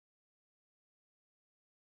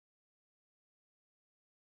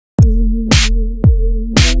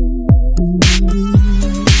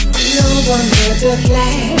the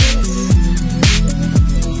glass,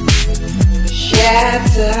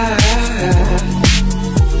 shattered.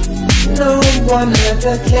 No one heard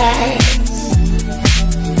the glass.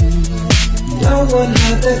 No one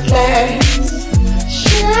heard the glass.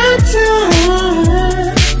 Shattered.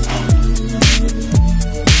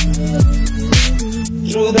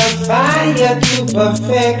 Through the fire to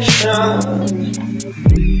perfection.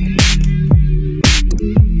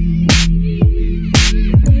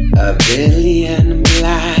 A billion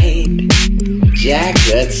blind,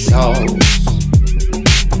 jagged souls,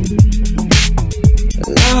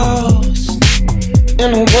 lost in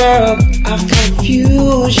a world of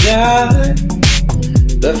confusion.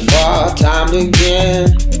 Before time began,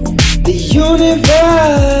 the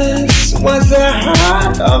universe was a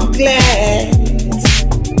heart of glass.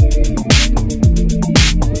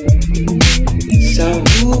 So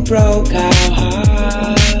who broke our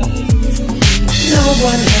hearts? No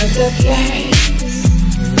one heard the glass.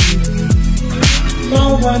 No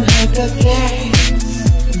one heard the glass.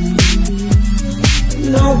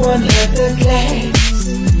 No one heard the glass.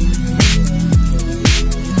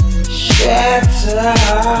 Shattered.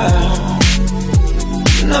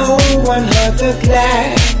 No one heard the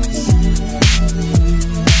glass.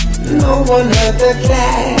 No one heard the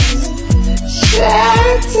glass.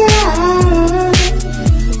 Shattered.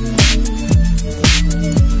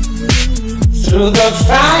 Through the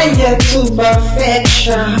fire to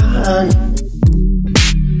perfection.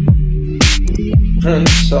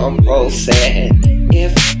 Principle said,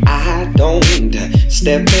 if I don't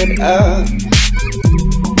step it up,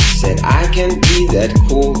 said I can be that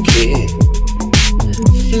cool kid,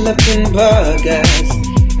 flipping burgers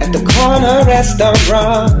at the corner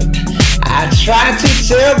restaurant. I tried to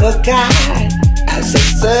tell the guy, I said,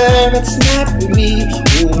 sir, it's not me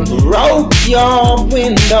who broke your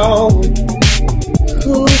window.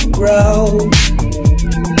 Who broke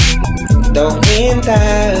the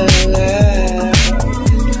window?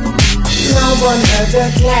 No one heard the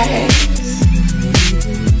glass.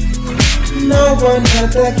 No one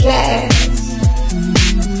heard the glass.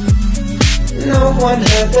 No one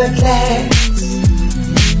heard the glass.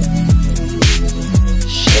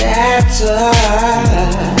 Shattered.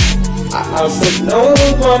 I said no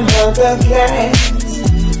one heard the glass.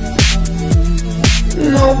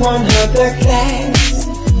 No one heard the glass.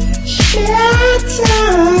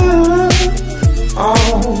 Shattered. Oh,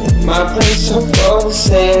 my principle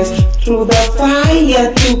says, through the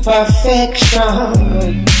fire to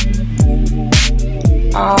perfection.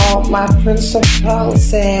 Oh, my principle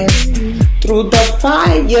says, through the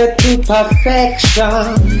fire to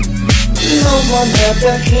perfection. No one heard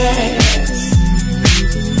the glass.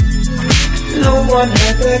 No one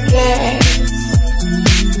heard the glass.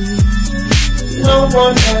 No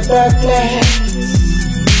one heard the glass.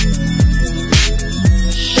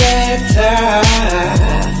 Shattered.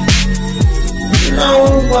 No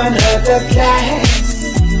one heard the glass.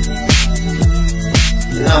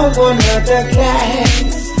 No one heard the glass.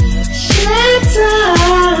 Shattered.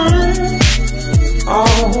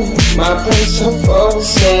 Oh, my principle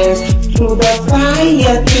says, through the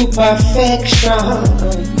fire to perfection.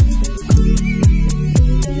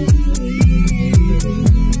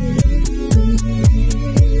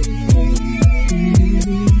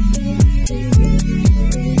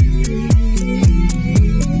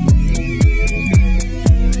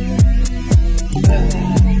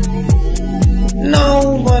 No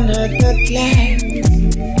one heard the glass.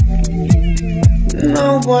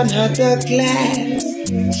 No one heard the glass.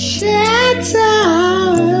 Shattered.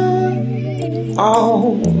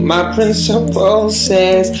 Oh, my principle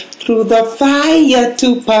says, through the fire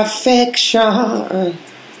to perfection.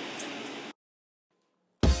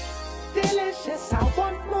 Delicious, I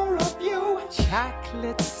want more of you.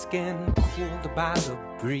 Chocolate skin cooled by the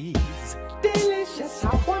breeze. Delicious,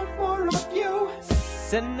 I want more of you.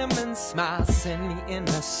 Cinnamon smile, send me in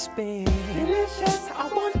a spin. Delicious, I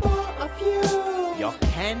want more of you. Your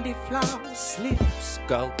candy flower slips,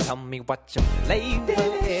 girl, tell me what your flavor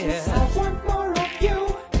Delicious, is. I want more of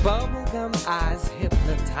you. Bubblegum eyes,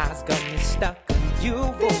 hypnotized, got me stuck on you.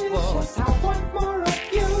 Delicious, I want more of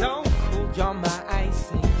you. So cool, you're my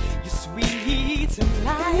icing, you're sweet and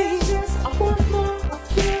light. Delicious, I want more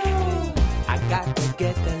of you. I got to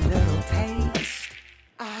get a little taste.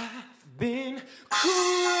 I've been craving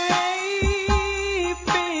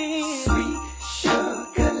Sweet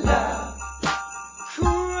sugar love.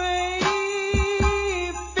 craving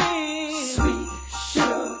Sweet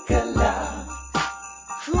sugar love.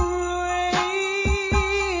 craving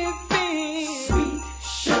Sweet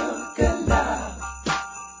sugar love.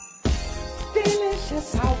 Delicious,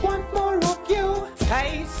 I want more of you.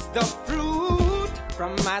 taste the fruit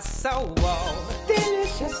so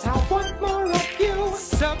delicious. I want more of you.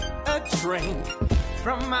 Sup a drink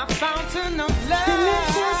from my fountain of love.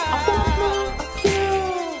 Delicious, I want more of you.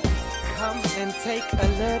 Come and take a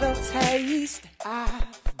little taste.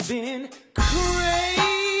 I've been craving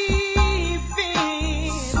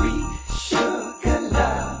Sweet sugar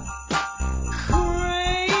love.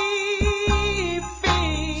 Craving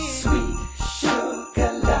Sweet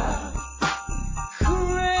sugar love.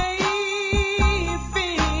 Craving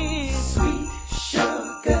Sweet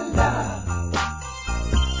sugar love.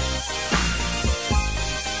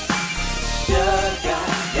 Sugar,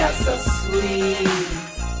 you're so sweet.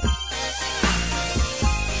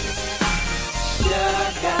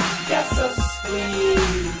 Sugar, you're so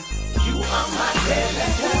sweet. You are my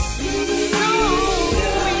delicacy.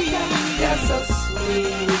 Sugar, you're so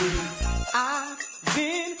sweet. I've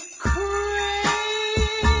been craving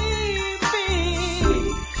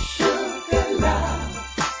Sweet sugar love.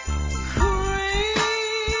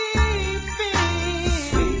 Craving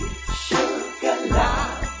Sweet sugar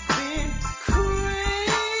love. been craving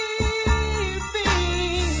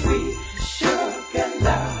Sweet sugar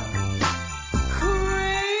love.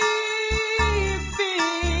 Craving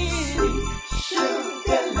Sweet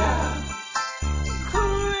sugar love.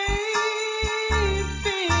 Craving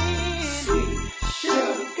Sweet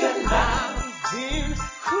sugar love. been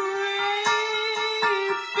craving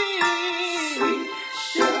Sweet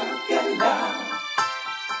sugar love.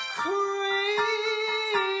 Craving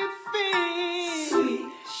Sweet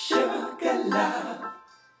sugar love.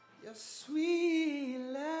 your sweet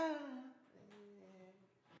love.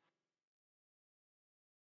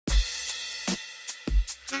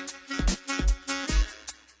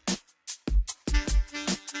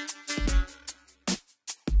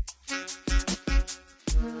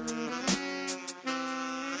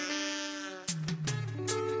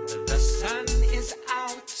 The sun is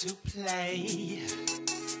out to play,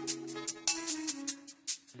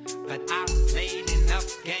 but I've played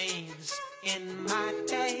enough games in my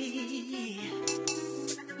day.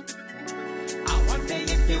 I wonder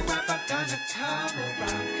if you ever gonna come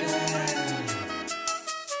around, girl.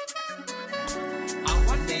 I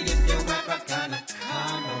wonder if you ever gonna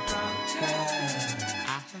come around, girl.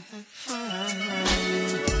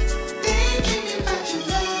 Thinking about your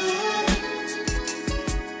love.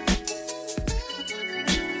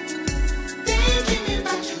 Thinking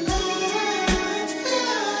about your love,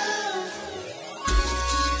 love.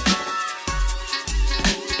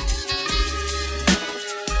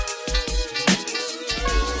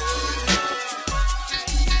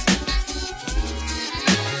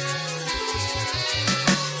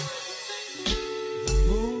 The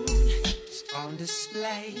moon is on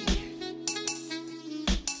display,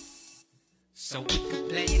 so we could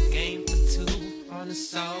play a game for two on a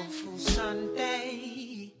soulful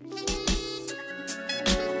Sunday.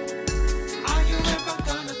 Are you ever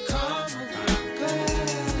gonna come around,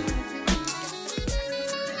 girl?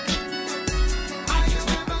 Are you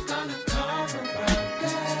ever gonna come around,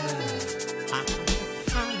 girl?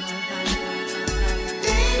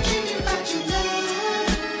 Thinking about your love.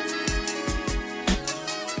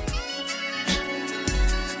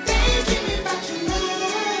 Thinking about your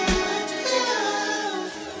love,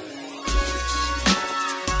 love.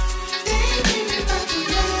 Thinking about your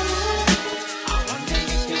love. I wonder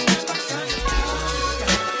if you ever gonna come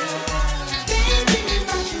around, girl. Thinking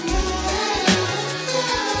about your love,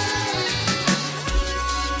 love.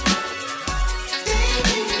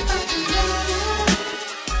 Thinking about your love.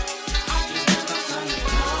 Are you ever gonna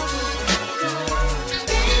come around, girl?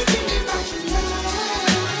 Thinking about your love,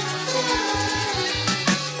 love.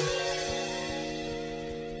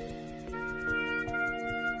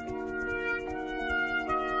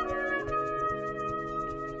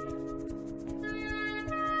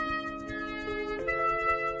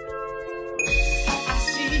 I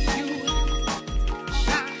see you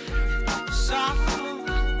shine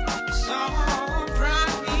so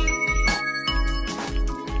brightly,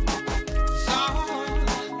 so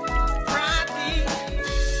brightly.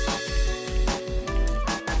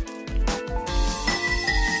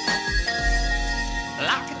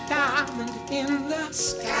 Like a diamond in the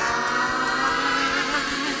sky.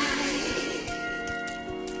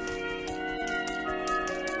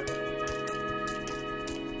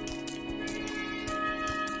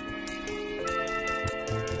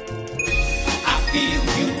 I feel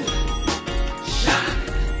you shine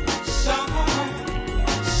so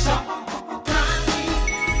brightly,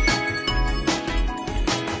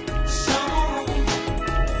 so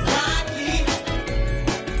brightly.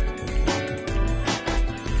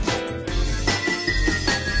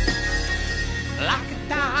 Like a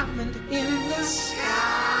diamond in the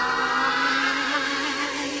sky.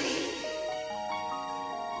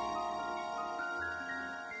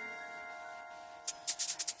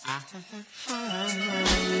 Thinking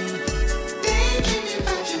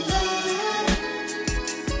about your love.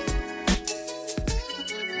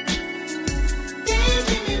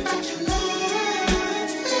 Thinking about your love.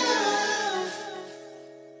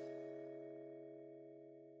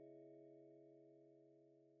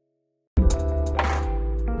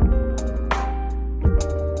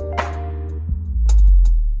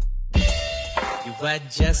 You were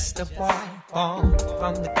just a boy born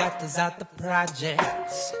from the gutters out the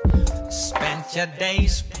projects. Spent your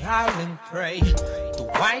days prowling prey to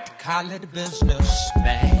white-collared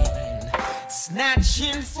businessmen,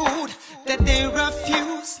 snatching food that they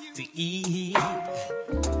refused to eat,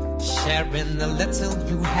 sharing the little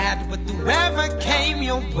you had with whoever came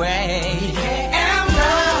your way. And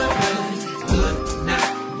Robin would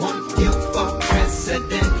not want you for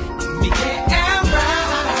president. And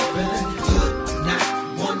Robin would not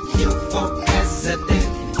want you for president.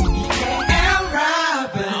 And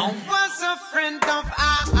Robin was a friend of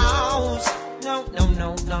ours. No,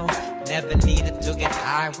 never needed to get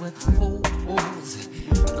high with fools.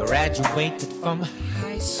 Graduated from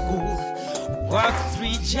high school, worked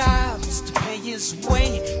 3 jobs to pay his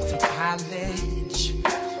way to college.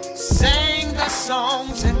 Sang the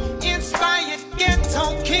songs and inspired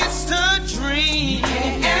ghetto kids to dream.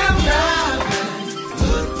 And Robin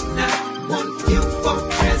would not want you for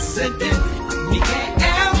president.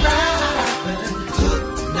 And Robin would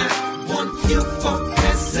not want you for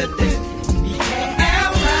president.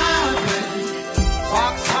 And Robin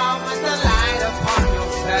walks home with the light upon your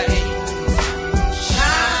face.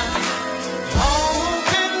 Shine,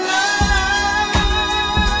 hope and love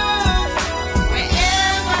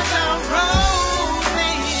wherever the road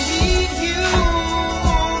may lead you.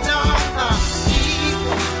 No,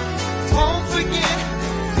 people won't forget.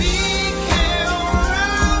 Be careful.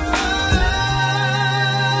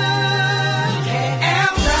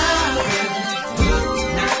 And Robin would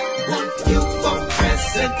not want you for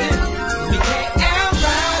president. And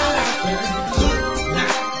Robin would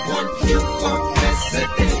not want you for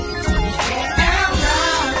president. And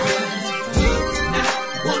Robin would not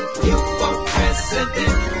want you for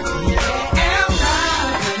president. And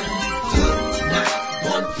Robin would not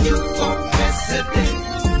want you for president.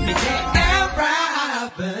 And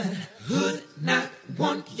Robin would not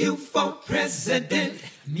want you for president.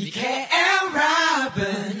 And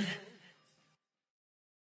Robin.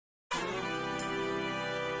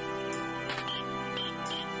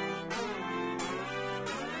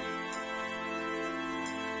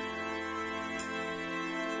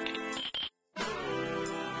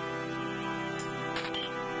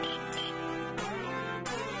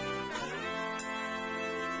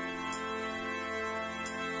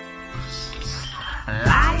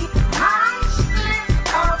 Light my stick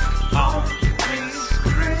up on this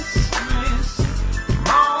Christmas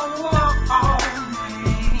morning.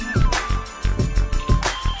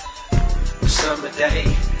 Summer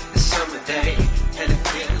day, and it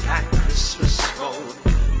feels like Christmas morning.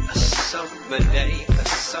 A summer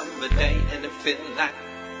day, and it feels like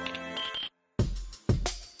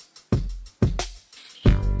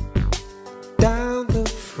down the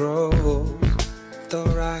road, the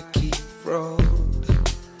rocky road,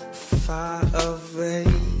 far away.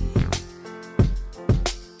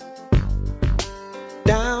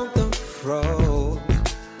 Down the road,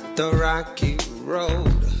 the rocky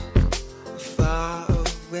road, far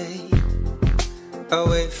away,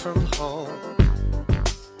 away from home.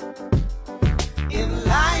 In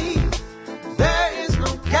life, there is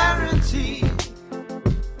no guarantee.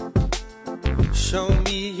 Show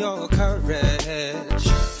me your courage.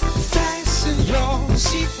 Fasten your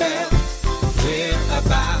seatbelt. We're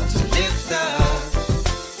about to lift up.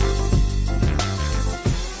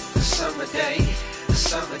 The summer day,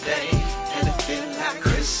 and it feels like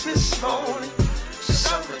Christmas morning. The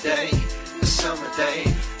summer day,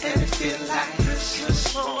 and it feels like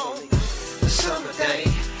Christmas morning. The summer day,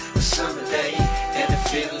 and it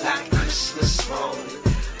feels like Christmas morning.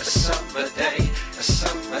 A summer day,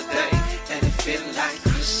 and it feels like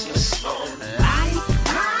Christmas morning. Light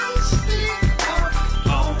my stick up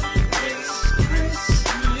on this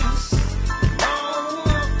Christmas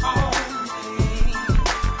morning.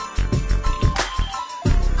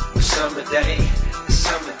 Summer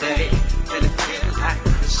day, and it feels like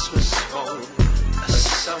Christmas morning. A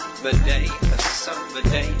summer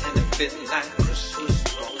day, and it feels like Christmas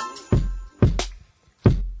morning.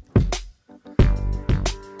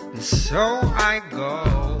 And so I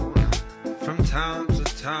go from town to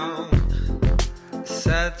town,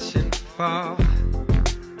 searching for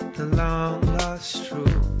the long lost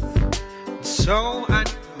truth. And so I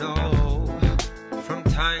know from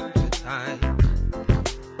time to time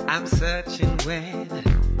searching when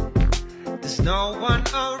there's no one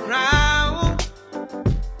around.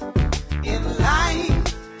 In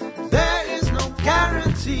life, there is no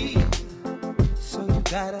guarantee, so you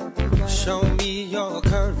gotta show me your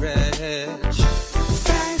courage.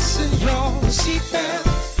 Fasten your seatbelt,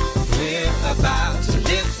 we're about to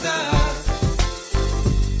lift up.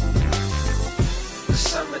 A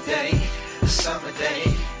summer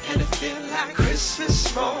day, and it feel like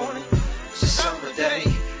Christmas morning. It's a summer day,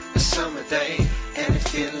 and it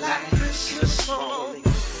feel like Christmas morning.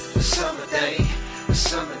 A summer day,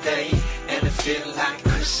 and it feel like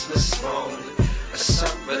Christmas morning. A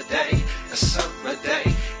summer day,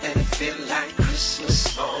 and it feel like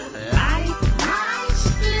Christmas morning. Light my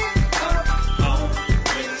split up on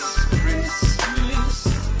this Christmas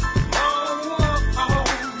morning.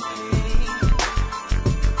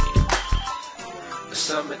 A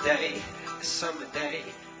summer day,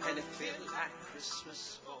 and it feel like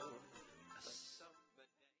Christmas morning.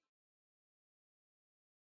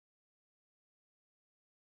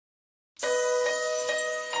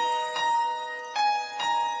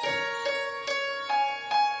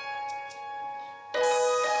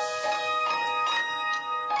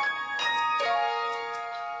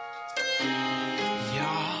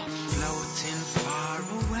 You're floating far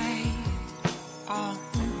away on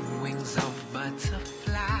wings of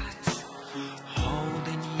butterflies,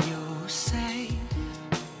 holding you safe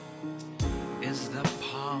is the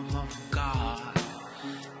palm of God.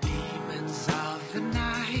 Demons of the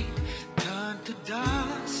night turn to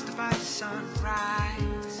dust by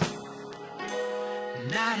sunrise.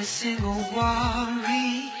 Not a single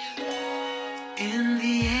worry in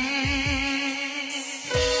the air.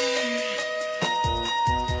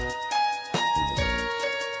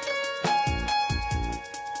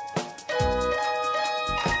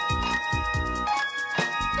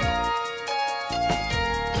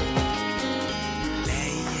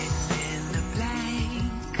 Laying in the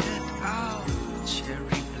blanket of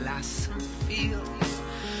cherry blossom fields,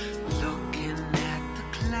 looking at the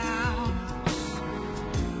clouds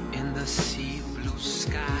in the sea blue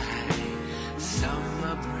sky.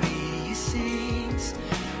 Summer breeze sings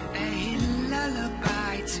a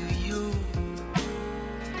lullaby to you.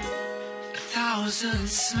 1,000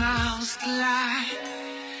 smiles glide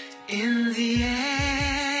in the air.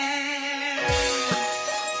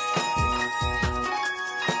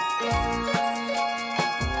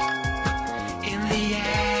 In the air.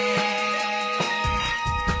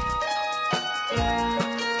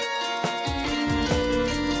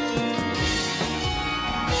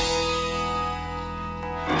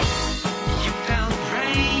 You felt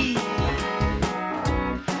rain,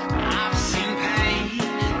 I've seen pain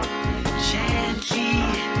gently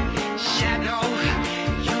shadow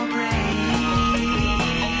your brain.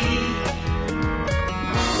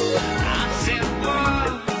 I've said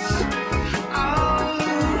words,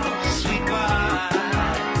 oh sweet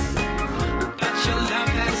words, but your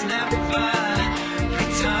love has never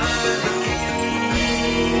returned again.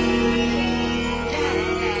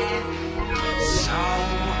 So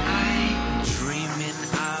I'm dreaming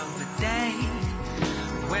of a day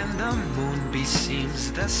when the moon beseems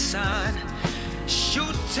the sun,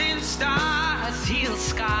 shooting stars heal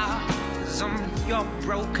scars on your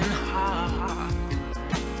broken heart.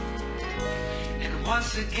 And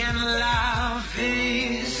once again love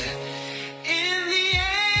is in the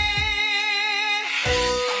air.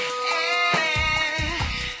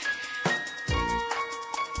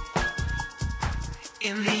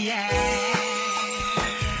 In the air.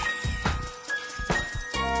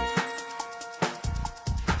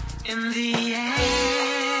 In the air.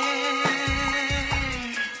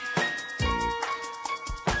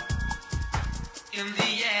 In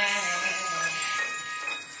the air.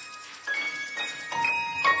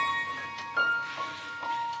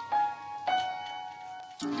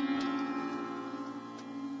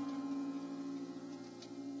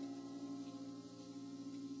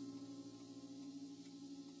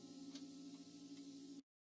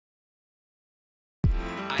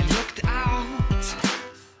 I looked out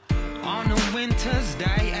on a winter's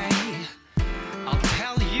day. I'll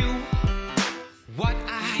tell you what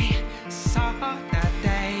I saw that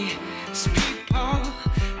day. It's people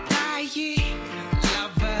dying,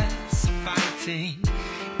 lovers fighting,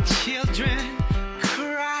 children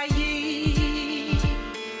crying.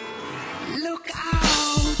 Look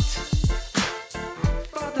out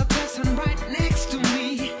for the person right next to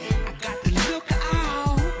me. I got to look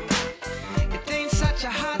out. It ain't such a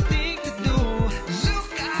hard thing to do.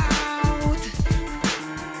 Look out.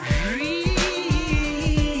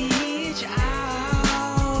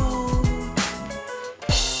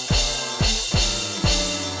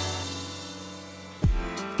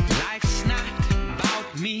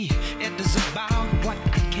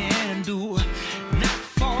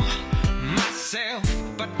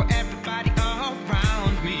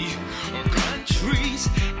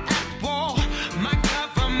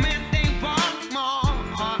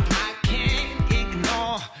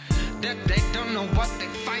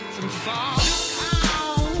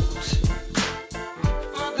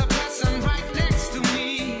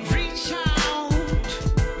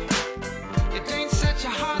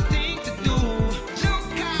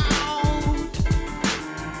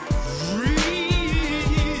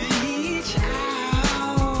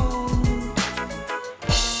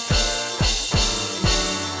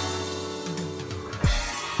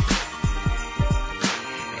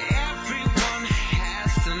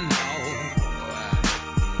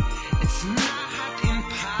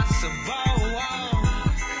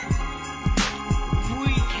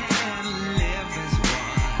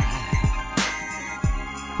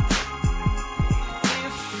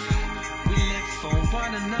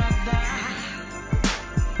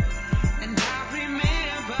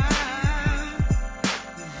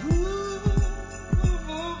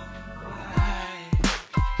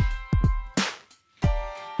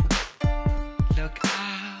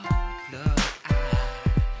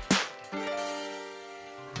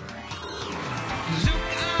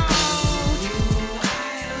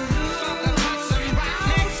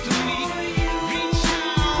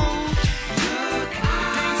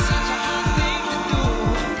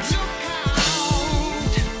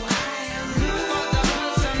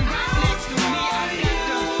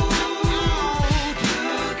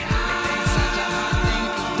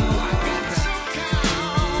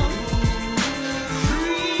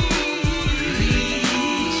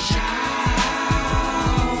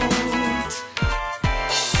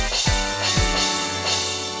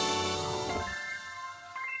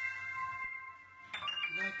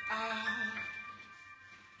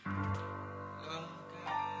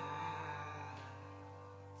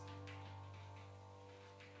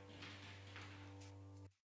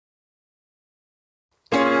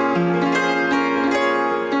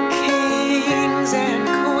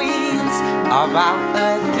 of our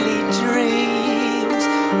earthly dreams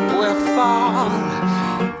will fall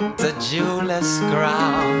to jewelers'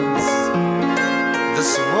 grounds.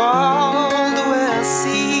 This world will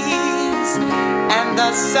cease, and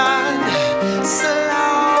the sun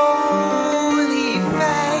slowly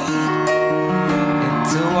fade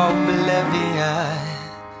into oblivion.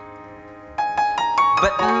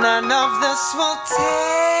 But none of this will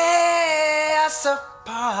tear us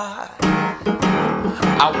apart.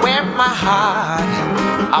 I wear my heart,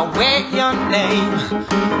 I wear your name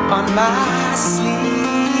on my sleeve.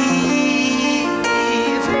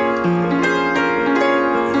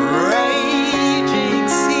 Raging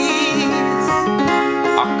seas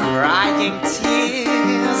are crying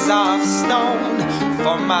tears of stone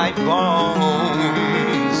for my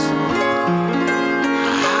bones.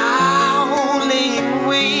 Howling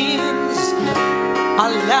winds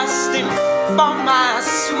are lusting for my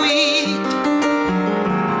sweet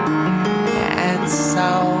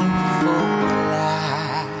soulful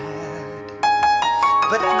glad.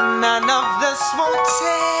 But none of this will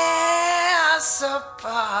tear us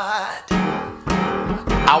apart.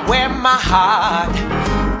 I wear my heart,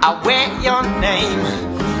 I wear your name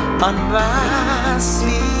on my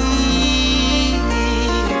sleeve.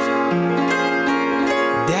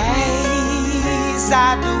 Days I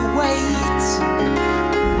do wait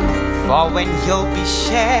for when you'll be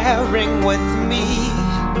sharing with me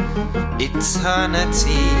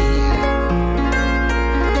eternity.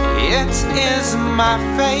 It is my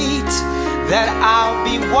fate that I'll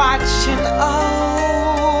be watching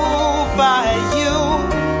over you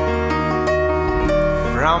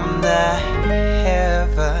from the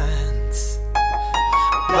heavens.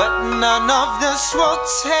 But none of this will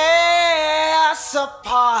tear us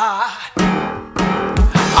apart. I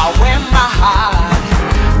wear my heart,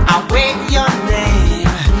 I wear your name,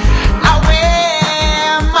 I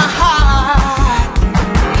wear my heart,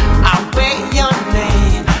 I wear your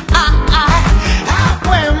name, I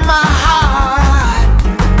wear my heart,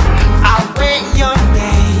 I wear your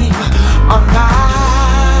name on my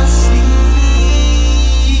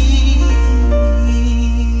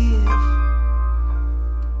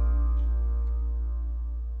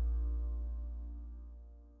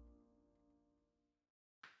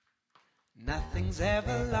nothing's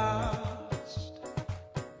ever lost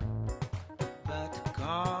but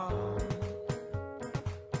gone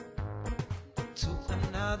to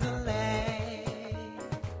another land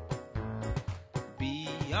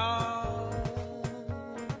beyond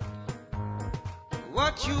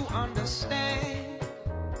what you understand.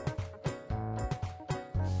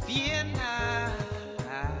 Fear not,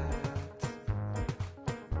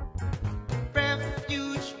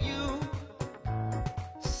 refuge you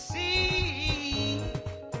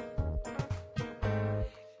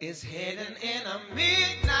is hidden in a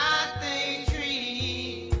midnight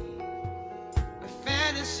daydream. Where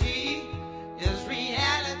fantasy is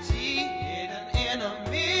reality, hidden in a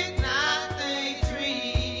midnight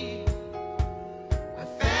daydream. Where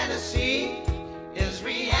fantasy is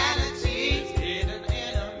reality, hidden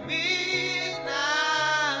in a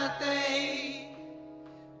midnight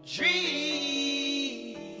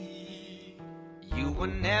daydream. You were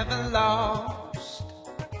never lost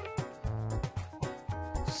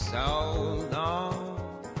so long,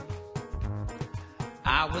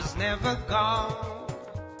 I was never gone.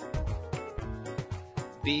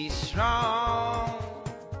 Be strong,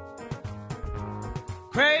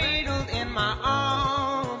 cradled in my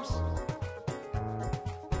arms.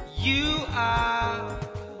 You are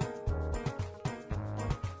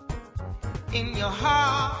in your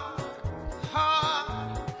heart,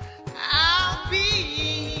 I'll be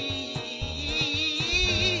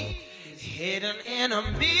hidden in a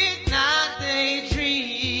midnight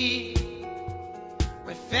daydream.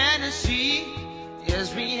 Where fantasy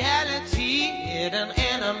is reality, hidden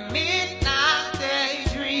in a midnight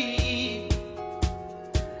daydream.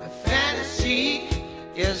 Where fantasy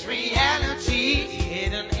is reality,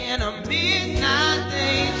 hidden in a midnight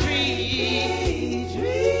daydream.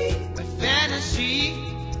 Where fantasy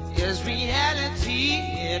is reality,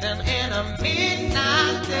 hidden in a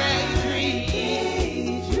midnight daydream.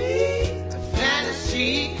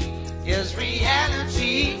 Fantasy is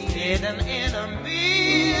reality, hidden in a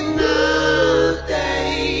midnight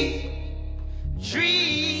daydream.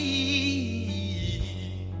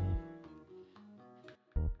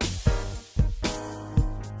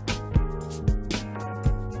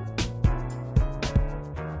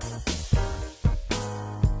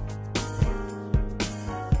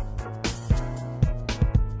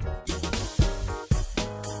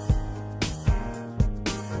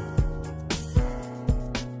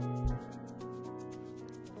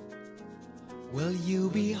 Will you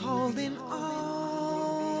be holding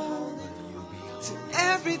on to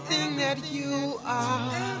everything that you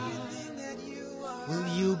are? Will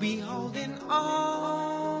you be holding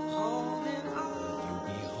on? Will you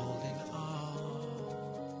be holding on?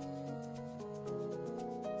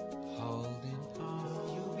 Holding on.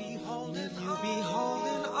 You be holding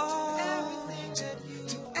on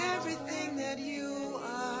to everything that you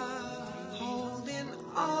are. Holding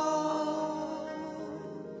on.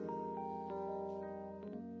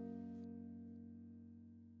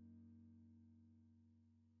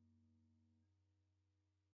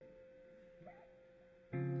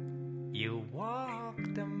 You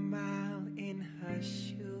walked a mile in her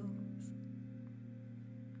shoes.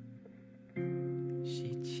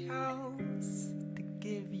 She chose to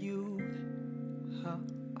give you her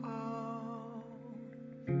all.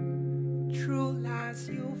 True lies,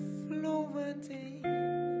 you fluent in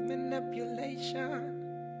manipulation.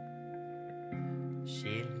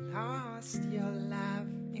 She lost your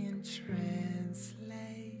life in translation.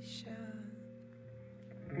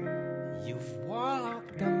 You've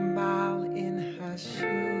walked a mile in her shoes.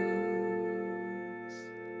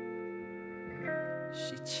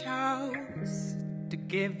 She chose to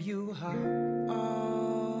give you her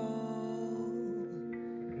all.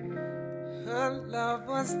 Her love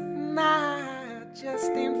was not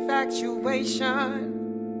just infatuation.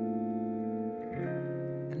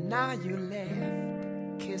 And now you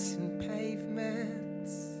left kissing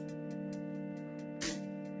pavements.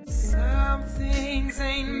 Some things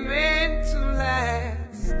ain't meant to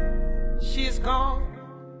last. She's gone,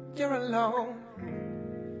 you're alone,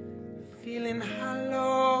 feeling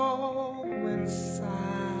hollow inside.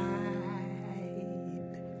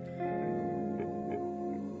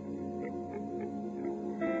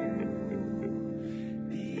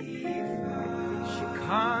 She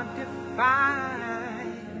can't defy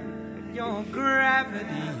your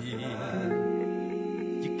gravity.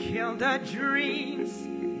 You killed her dreams,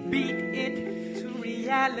 beat it to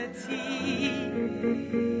reality.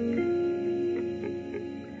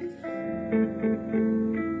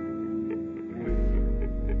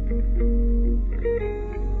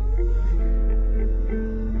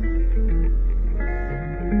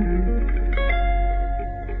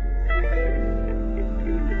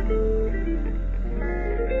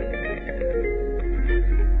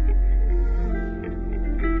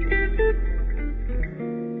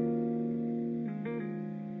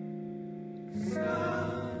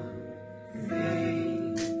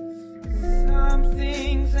 Some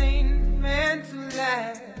things ain't meant to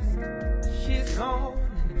last. She's gone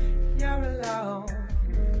and you're alone,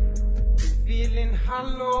 feeling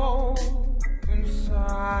hollow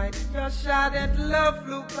inside. Your shot at love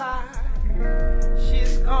flew by.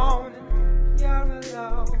 She's gone and you're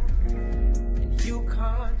alone, and you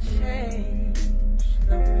can't change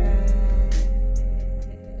the past.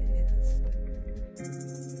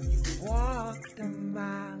 You walked a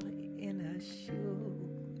mile in her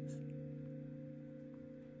shoes.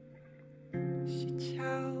 She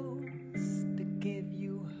chose to give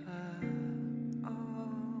you her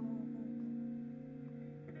all.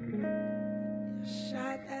 Your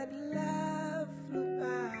shot at love flew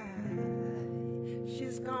by.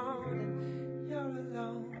 She's gone and you're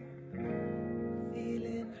alone,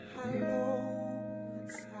 feeling hollow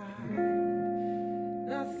inside.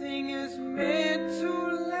 Nothing is meant to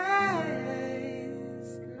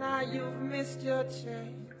last. Now you've missed your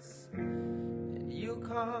chance, and you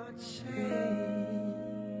can't change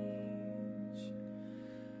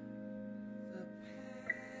the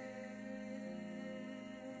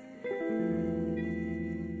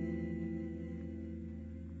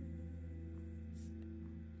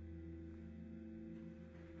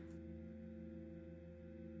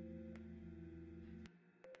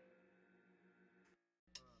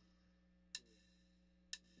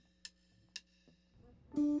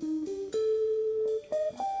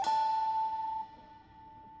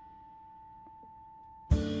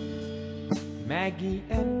Maggie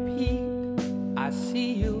and Pete, I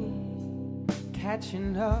see you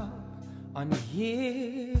catching up on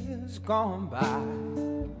years gone by,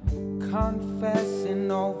 confessing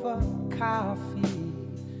over coffee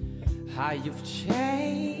how you've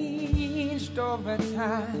changed over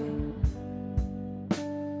time.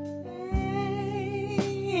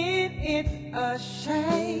 Ain't it a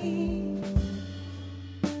shame?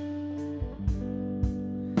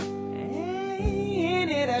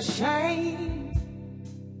 Ain't it a shame?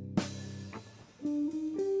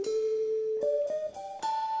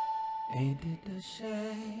 Ain't it a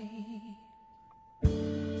shame?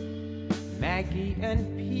 Maggie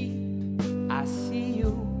and Pete, I see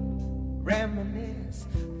you reminisce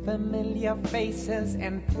familiar faces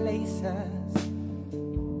and places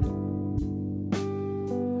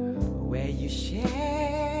where you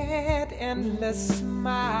shared endless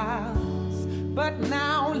smiles. But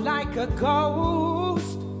now, like a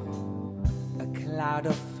ghost, a cloud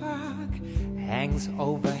of fog hangs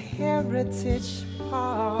over Heritage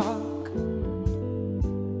Park.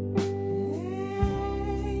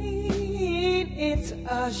 It's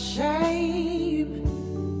a shame.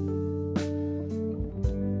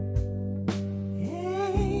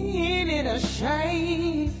 Ain't it a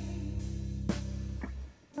shame?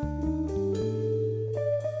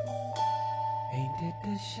 Ain't it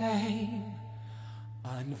a shame?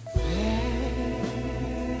 Unfair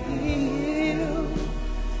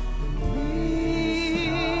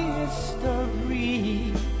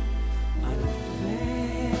mystery.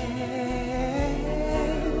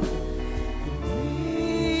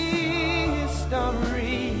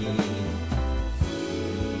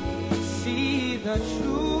 See the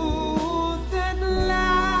truth that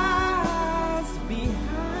lies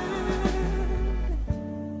behind.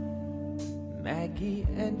 Maggie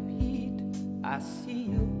and Pete, I see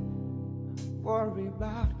you worry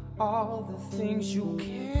about all the things you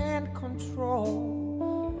can't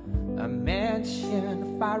control. A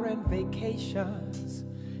mansion, foreign vacations,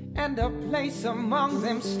 and a place among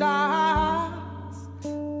them stars.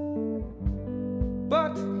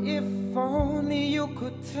 But if only you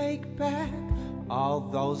could take back all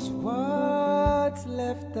those words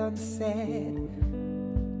left unsaid.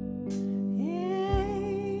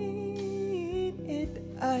 Ain't it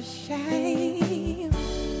a shame?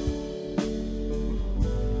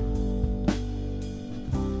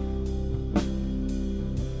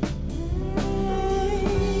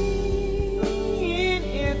 Ain't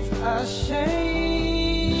it a shame?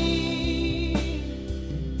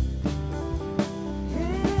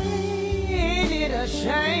 A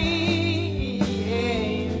shame,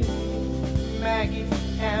 Maggie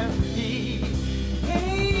and Pete.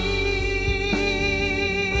 Ain't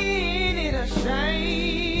it a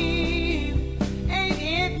shame? Ain't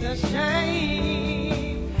it a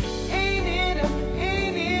shame? Ain't it a,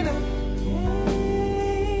 ain't it a,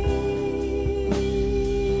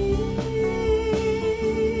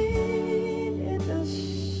 ain't it a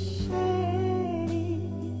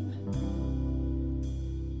shame?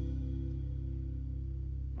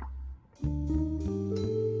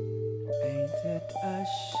 Ain't it a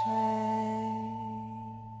shame?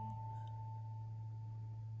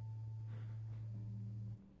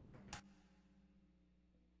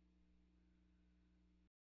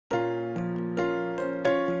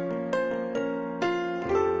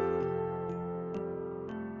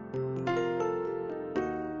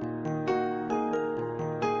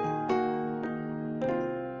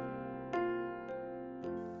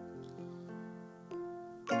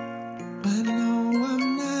 I know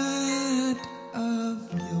I'm not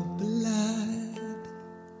of your blood.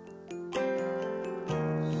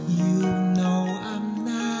 You know I'm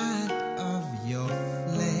not of your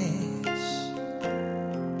flesh.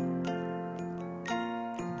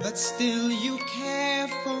 But still you care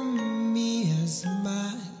for me as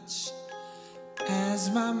much as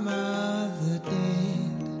my mother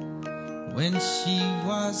did when she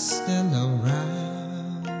was still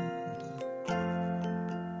around.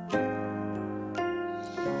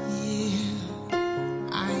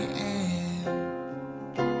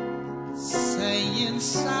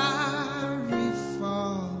 Sorry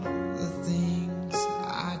for the things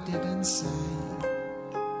I didn't say,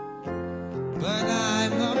 but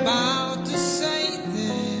I'm about to say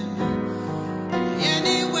them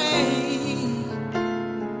anyway.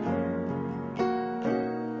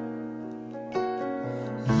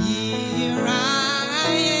 Here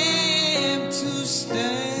I am to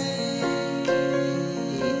stay.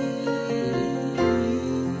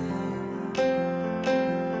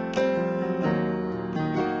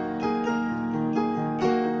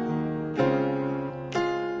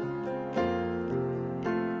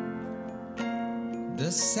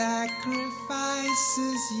 The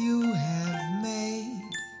sacrifices you have made,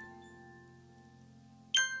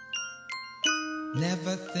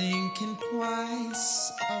 never thinking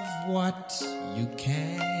twice of what you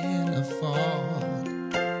can afford.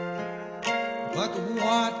 But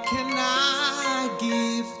what can I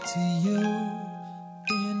give to you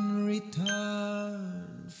in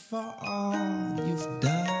return for all you've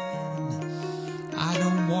done? I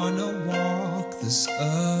don't wanna walk this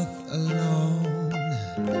earth alone.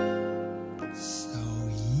 So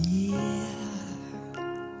yeah,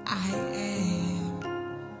 I am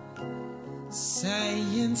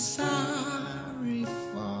saying sorry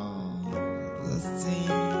for the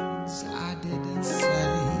things I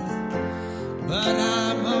but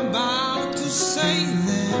I'm about to say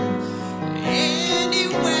them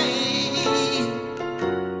anyway.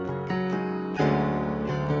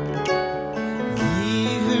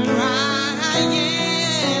 Here I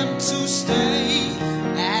am to stay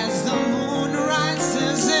as the moon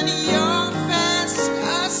rises and you're fast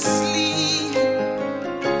asleep.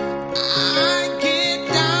 I get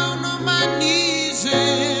down on my knees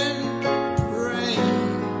and pray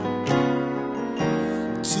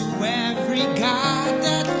to every God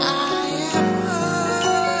that I have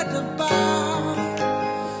heard about.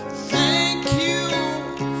 Thank you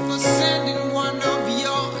for sending one of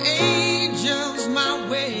your angels my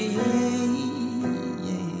way.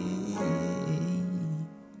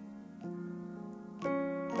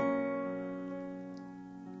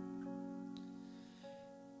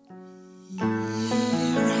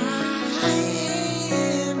 Here I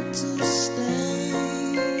am to stay.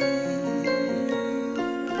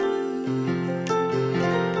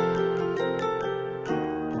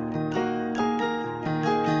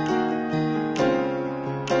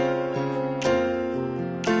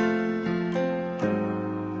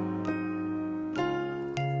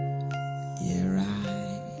 Here I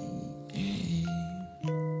am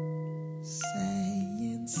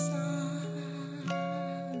saying sorry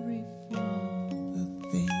for the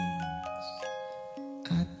things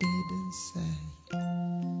I didn't say,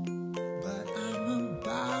 but I'm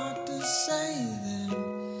about to say them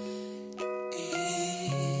anyway.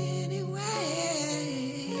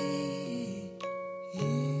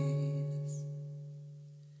 Yes.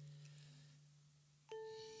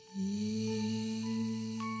 Here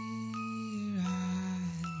I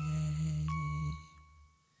am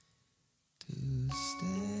to stay.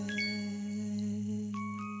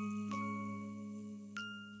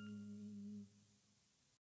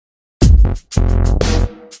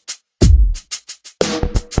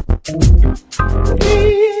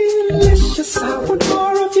 Delicious, I want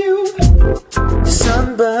more of you.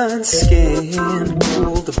 Sunburned skin,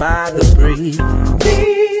 cooled by the breeze.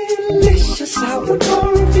 Delicious, I want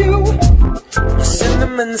more of you. Your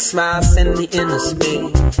cinnamon smile send me in a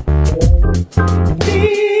spin.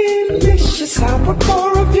 Delicious, I want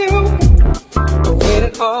more of you. I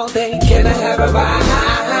waited all day, can I have a bite?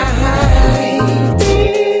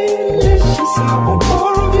 Delicious, I want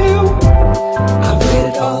more of you. I've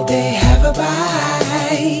waited all day, have a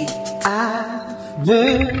bite. I've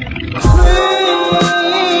been craving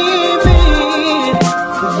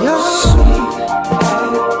for your sweet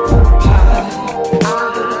apple pie.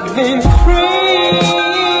 I've been craving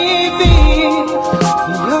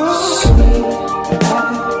for your sweet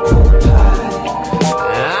apple pie.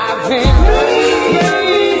 I've been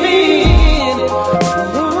craving for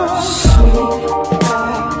your sweet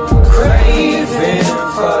apple, craving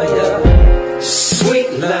for your sweet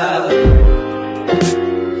love.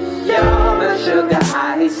 You're my sugar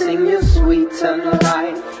icing, your sweeten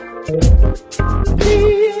life.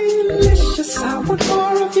 Delicious, I want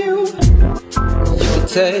more of you. You can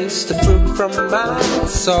taste the fruit from my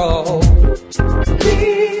soul.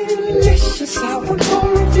 Delicious, I want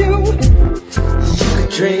more of you. You can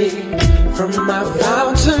drink from my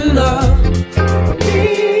fountain of.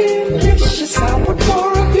 Delicious, I want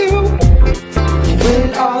more of you. You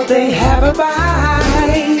wait all day, have a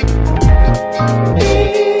bite.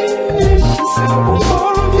 Delicious, I want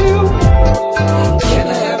more of you. Can I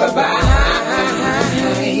have a bite?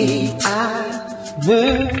 I've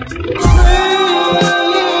been craving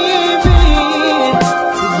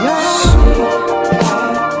for your sweet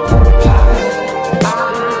apple pie.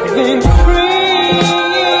 I've been craving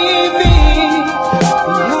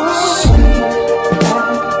for your sweet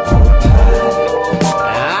apple pie.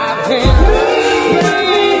 I've been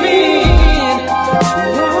craving for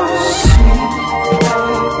your sweet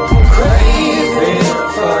apple, craving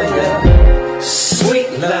for your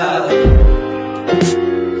sweet love.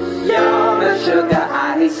 You're my sugar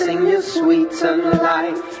icing, your sweeten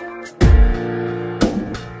life.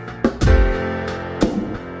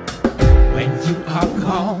 When you are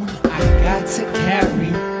gone, I got to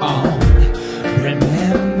carry on.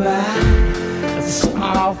 Remember, it's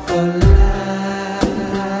all for love.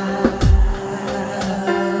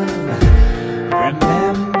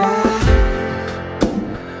 Remember,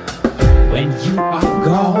 when you are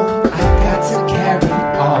gone, I got to carry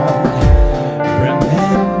on.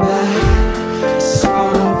 Remember, it's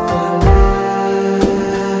all for love.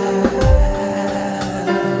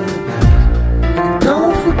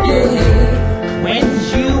 Don't forget, When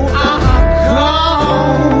you are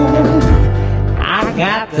gone, I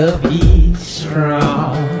got to be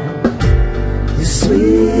strong.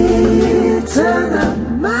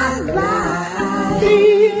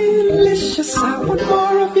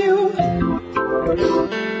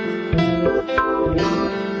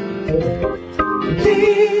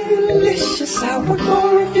 delicious, I want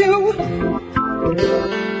more of you.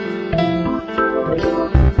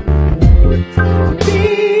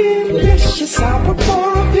 Delicious, I want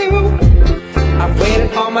more of you. I've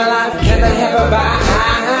waited all my life, can I have a bite?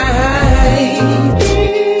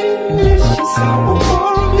 Delicious, I want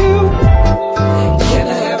more of you. Can I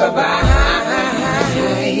have a bite?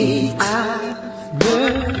 I've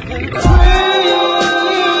been craving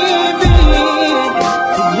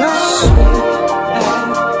for your sweet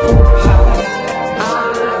apple pie.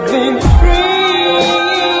 I've been craving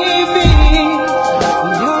for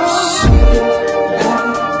your sweet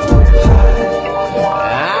apple pie.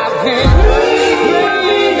 I've been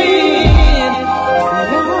craving for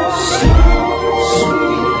your sweet,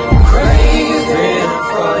 craving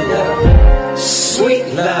for your sweet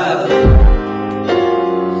love.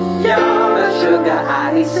 You're the sugar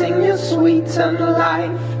icing, you sweeten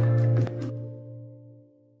life.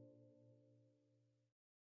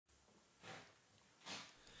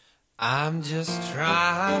 I'm just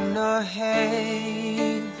trying to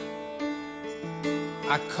hang.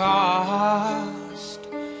 I cast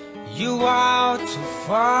you out too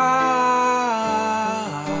far,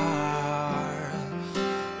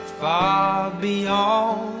 far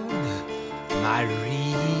beyond my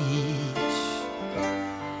reach.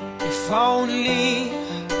 If only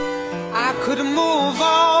I could move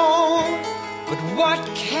on, but what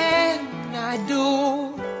can I do?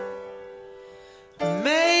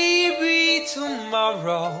 Maybe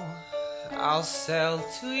tomorrow I'll sail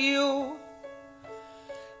to you.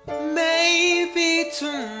 Maybe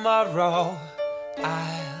tomorrow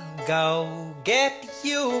I'll go get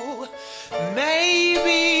you.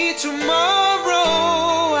 Maybe tomorrow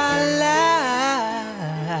I'll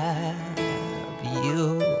love you.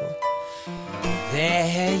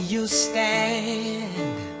 There you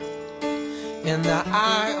stand in the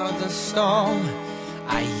eye of the storm.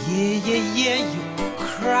 I hear you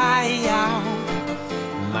cry out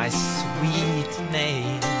my sweet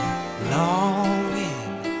name, longing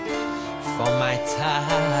for my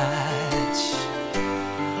touch,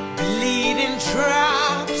 bleeding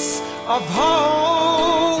drops of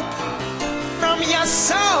hope from your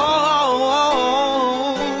souls.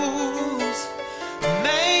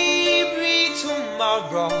 Maybe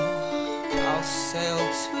tomorrow I'll sail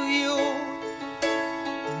to you.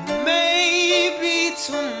 Maybe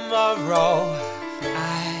tomorrow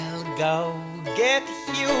I'll go get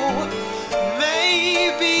you.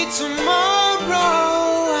 Maybe tomorrow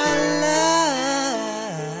I'll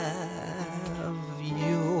love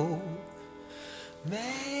you.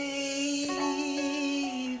 Maybe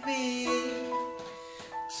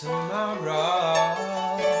tomorrow.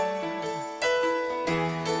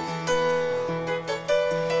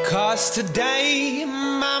 'Cause today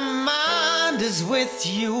my mind is with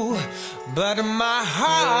you, but my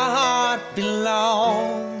heart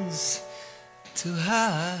belongs to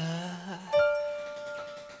her.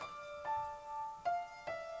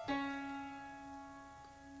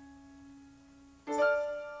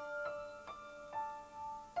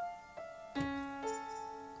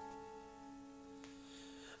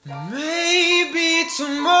 Maybe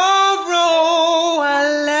tomorrow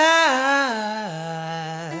I'll love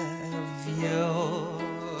you.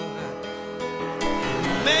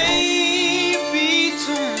 Maybe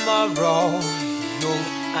tomorrow you'll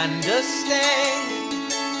understand.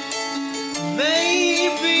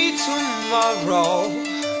 Maybe tomorrow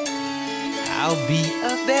I'll be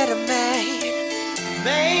a better man.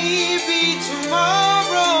 Maybe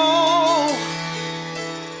tomorrow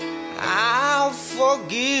I'll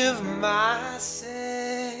forgive myself.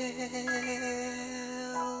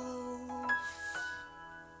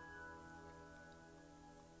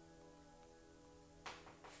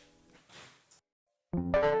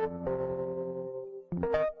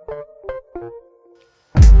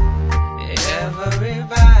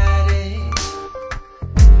 Everybody,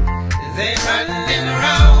 they running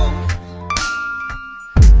around.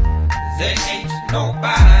 They ain't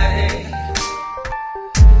nobody,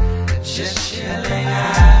 just chilling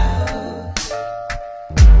out.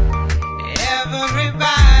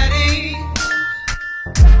 Everybody,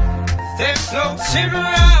 they're floating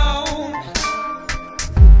around.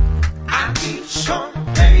 I need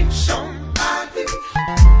somebody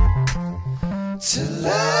to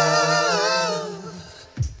love.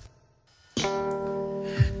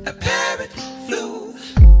 A parrot flew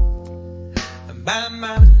by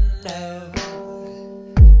my window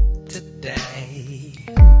today,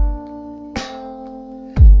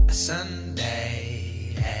 a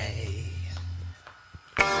Sunday,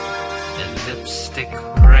 the lipstick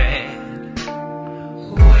red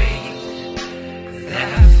wing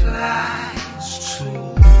that flies to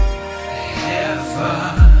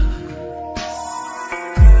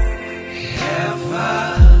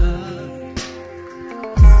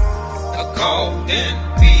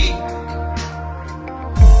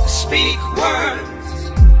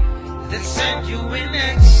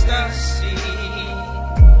see.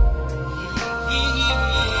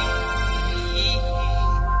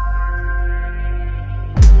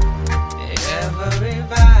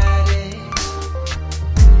 Everybody,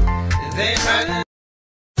 they run.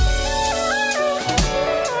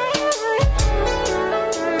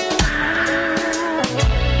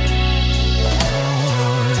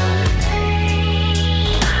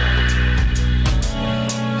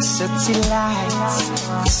 City lights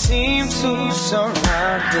seem to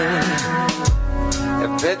surround me.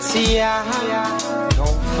 Betty, I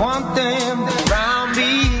don't want them around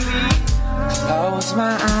me. Close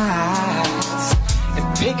my eyes and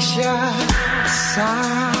picture a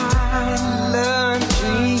silent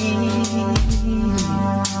dream.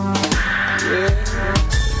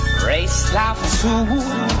 Yeah. Race life to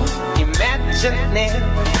imaginary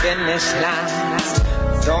finish lines.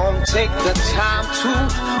 Don't take the time to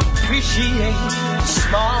appreciate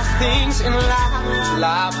small things in life.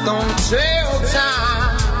 Life don't tell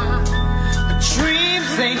time, but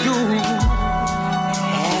dreams they do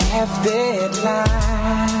have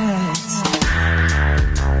deadlines.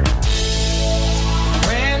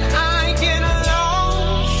 When I get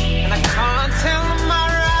lost and I can't tell my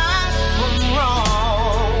right from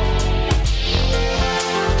wrong,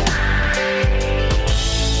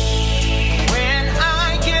 when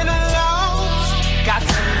I get lost, got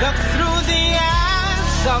to look through the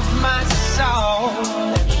eyes of my soul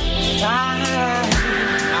and find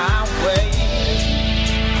my way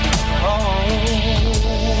home.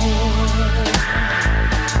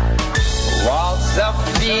 Walls of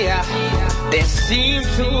fear, they seem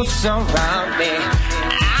to surround me.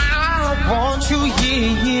 I want you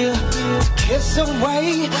here to kiss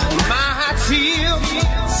away my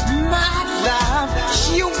tears. My love,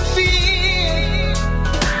 you feel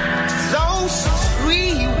those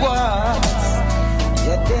three words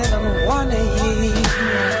you didn't want to hear.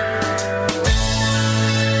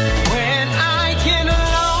 When I get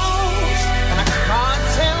lost and I can't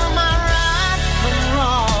tell my right from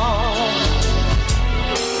wrong,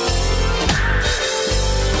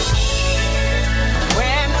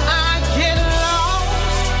 when I get lost,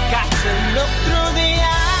 got to look through the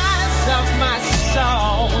eyes of my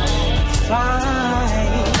soul,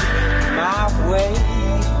 find my way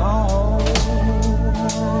home.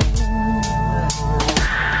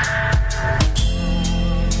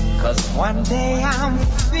 Cause one day I'm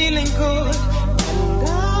feeling good and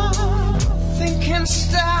nothing can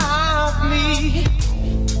stop me,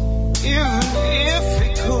 even if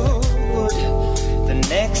it could. The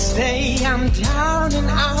next day I'm down and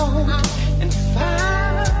out and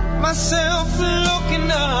find myself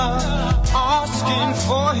looking up, asking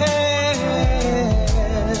for help.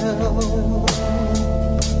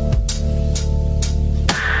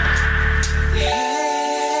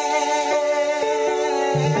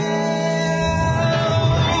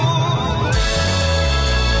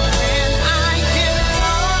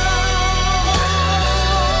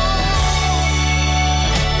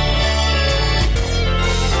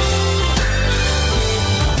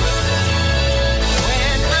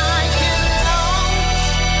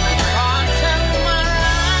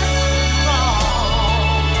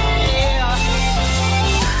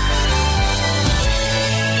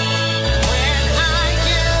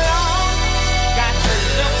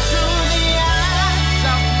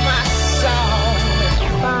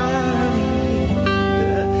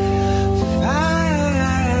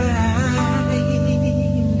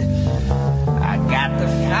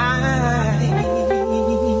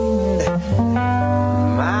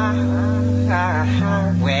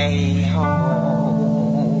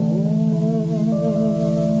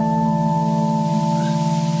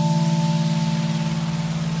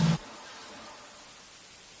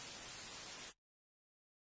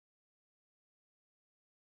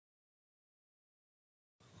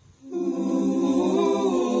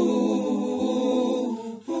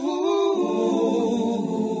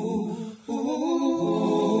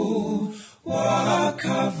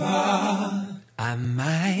 I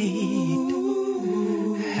might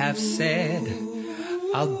have said,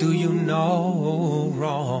 I'll do you no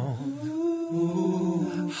wrong.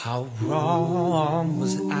 How wrong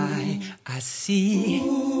was I? I see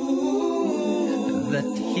the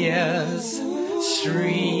tears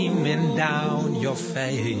streaming down your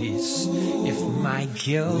face. If my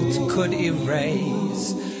guilt could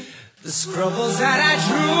erase the scribbles that I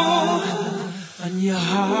drew on your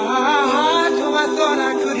heart, oh, I thought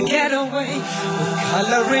I could get away with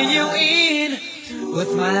coloring you in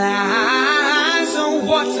with my lies. Oh,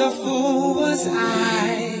 what a fool was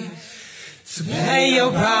I to play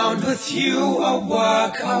around with you, a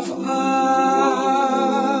work of art.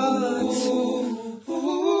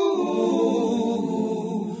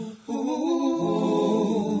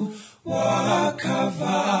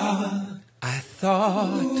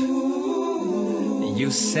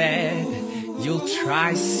 you said you'll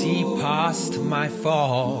try see past my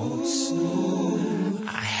faults.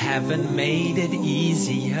 I haven't made it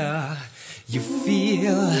easier. You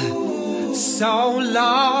feel so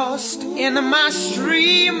lost in my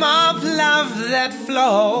stream of love that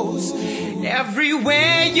flows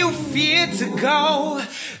everywhere you fear to go.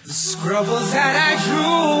 The scribbles that I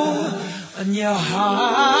drew on your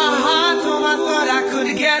heart, oh, I thought I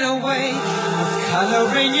could get away with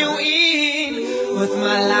coloring you in with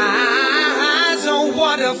my lies. Oh,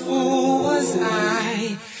 what a fool was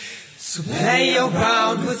I to play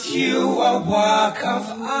around with you. A work of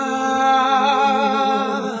art,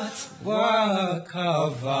 work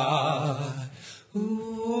of art.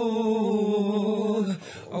 Ooh,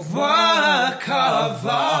 a work of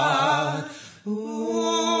art. Ooh,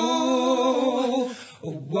 a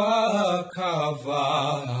work of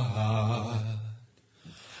art.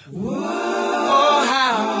 Oh,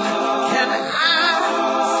 how can I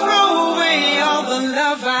throw away all the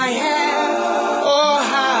love I have? Oh,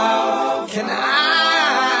 how can I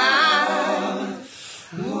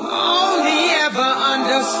only ever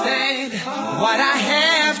understand what I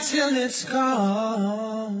have till it's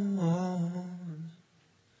gone?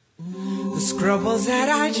 The scribbles that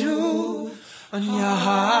I drew on your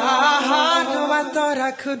heart, oh, I thought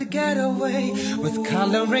I could get away with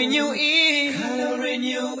coloring you in, coloring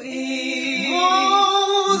you in.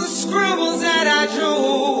 Oh, the scribbles that I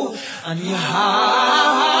drew on your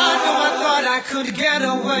heart, oh, I thought I could get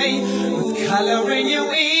away with coloring you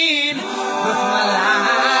in with my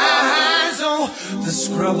lies. Oh, the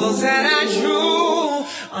scribbles that I drew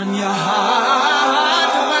on your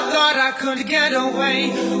heart, oh, I thought I could get away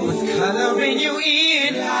with coloring you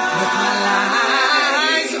in with my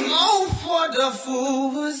lies. Oh, what a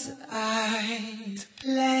fool was I to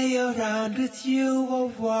play around with you. A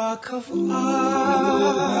work of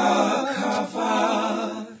art, work of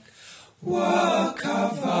art, work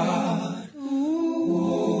of art.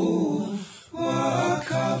 Ooh,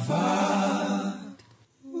 work of art.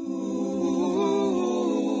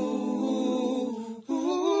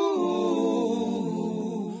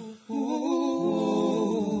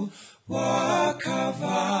 Work of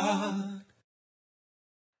art.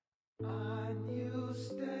 And you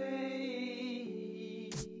stay,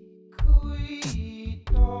 qui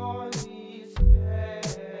donis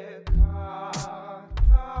peccata,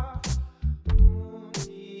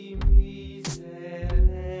 mundi miserere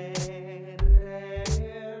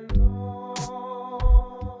nobis.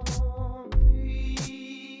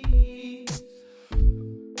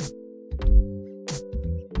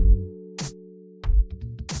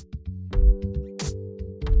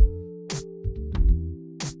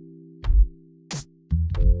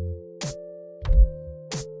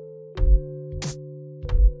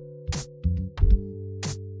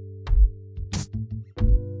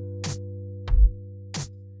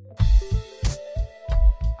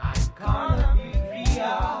 I'm gonna be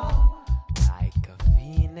real, like a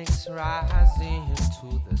phoenix rising into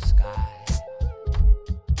the sky.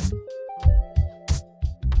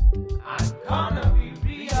 I'm gonna be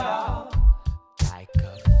real, like a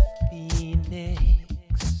phoenix.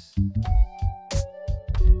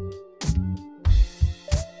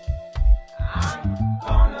 I'm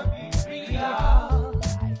gonna be real,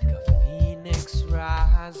 like a phoenix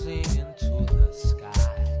rising into the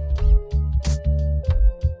sky.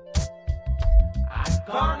 I'm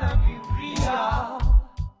gonna be real,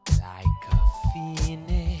 like a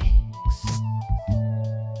phoenix.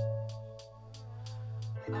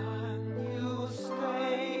 And you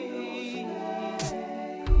stay,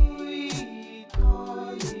 qui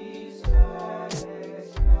dois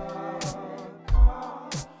peccata,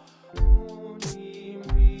 mundi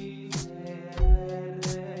miserere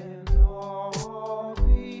nobis.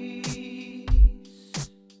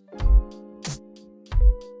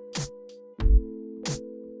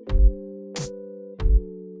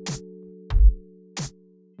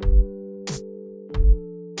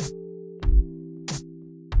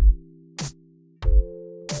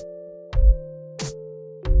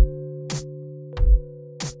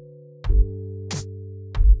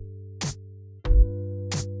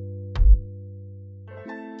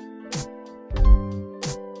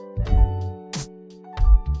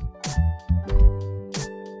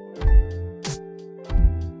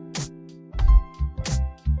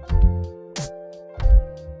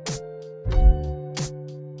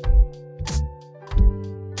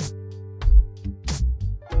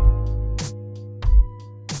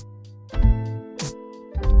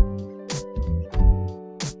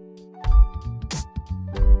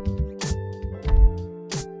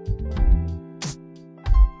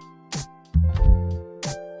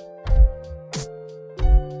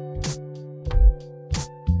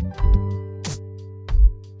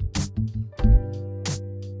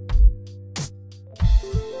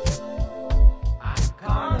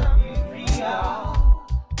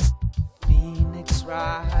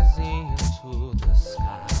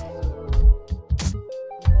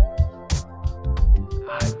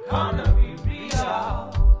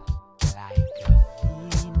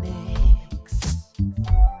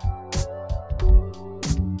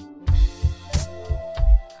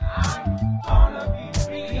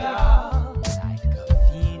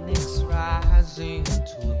 rising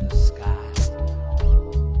to the sky.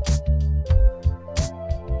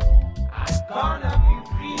 I'm gonna be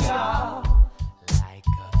real like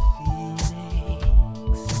a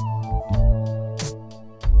phoenix.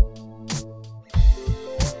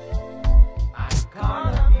 I'm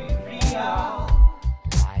gonna be real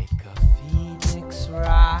like a phoenix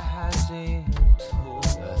rising to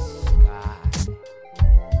the sky.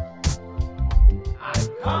 I'm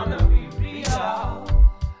gonna be real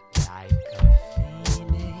like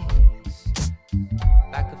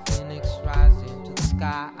a phoenix rising to the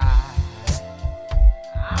sky.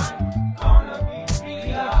 I'm gonna be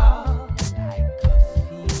real like a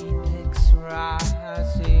phoenix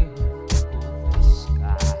rising to the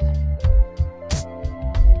sky.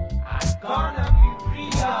 I'm gonna be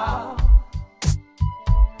real.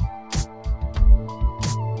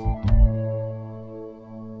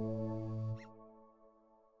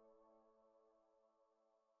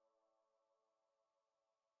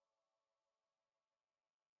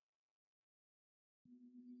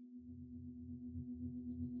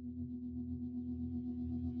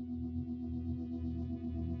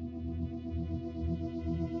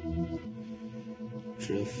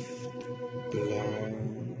 Drift below,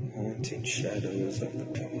 haunting shadows of the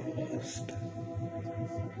past,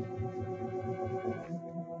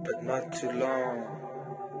 but not too long.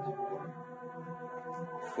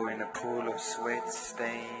 For in a pool of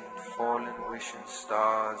sweat-stained, fallen, wishing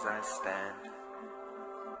stars I stand.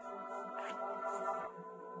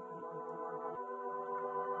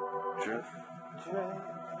 Drift, drift, and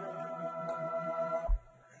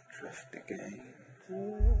drift again.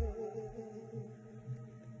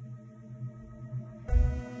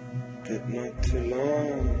 But not too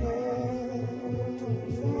long.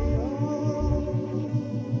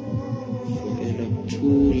 For in a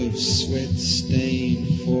pool of sweat-stained,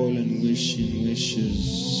 fallen, wishing wishes,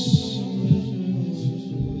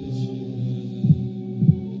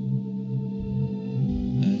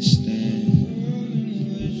 I stand,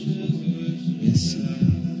 missing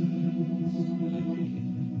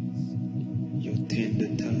your tender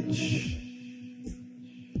touch.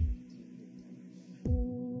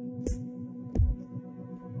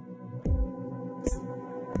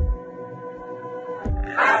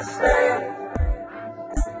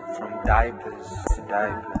 From diapers to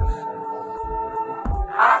diapers,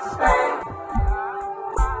 I stay.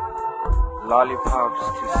 Lollipops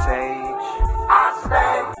to sage, I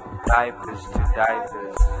stay. Diapers to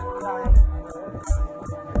diapers,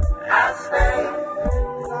 I stay.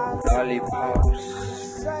 Lollipops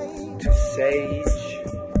to sage,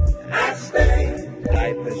 I stay.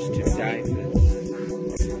 Diapers to diapers,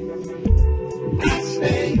 I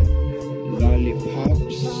stay.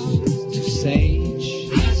 Lollipops to sage,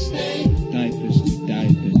 I stay. Diapers to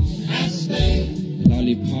diapers, I stay.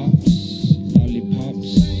 Lollipops,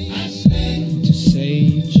 lollipops, I stay. To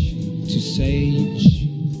sage, to sage,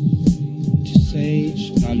 to sage.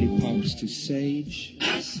 Lollipops to sage,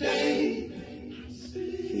 I stay. For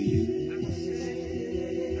you,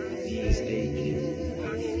 knees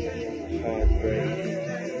aching, heart breaking,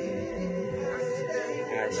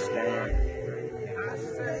 I stand.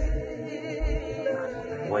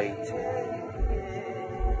 Waiting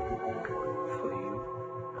for you.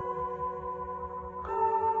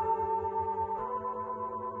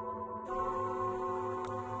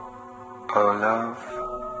 Oh love,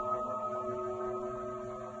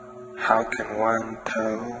 how can one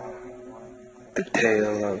tell the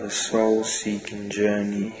tale of a soul-seeking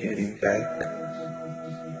journey heading back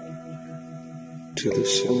to the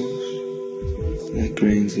source, like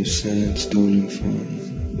grains of sand stolen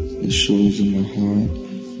from the shores of my heart?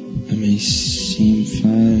 I may seem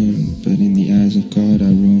fine, but in the eyes of God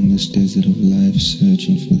I roam this desert of life,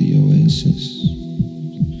 searching for the oasis,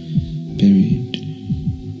 buried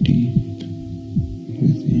deep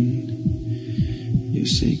within. Your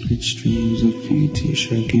sacred streams of beauty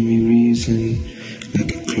shall give me reason,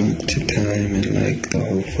 like a clock to time and like the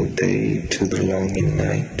hopeful day to the longing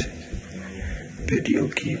night. But you'll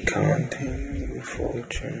keep counting your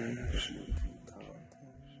fortunes.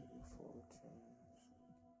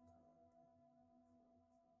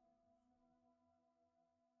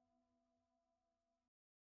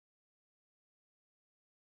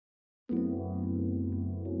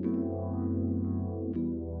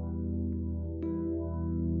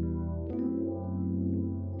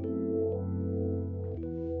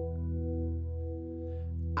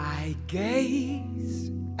 I gaze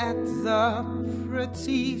at the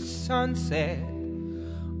pretty sunset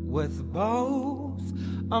with both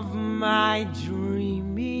of my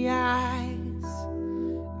dreamy eyes.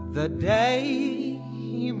 The day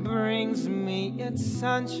brings me its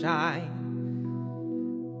sunshine,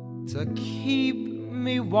 to keep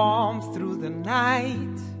me warm through the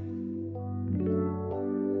night.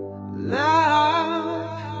 Love,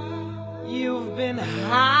 you've been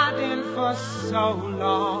hiding for so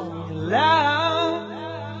long. Love,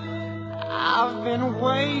 I've been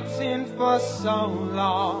waiting for so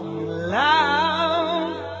long.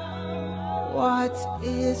 Love, what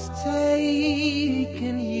is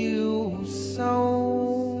taking you so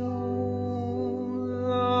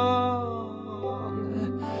long?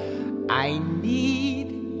 I need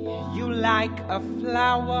you like a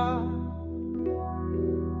flower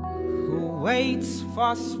who waits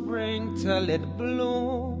for spring till it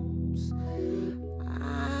blooms.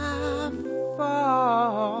 I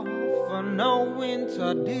fall for no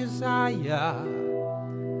winter desire.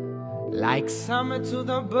 Like summer to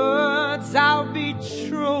the birds, I'll be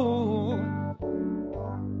true.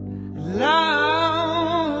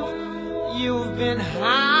 Love, you've been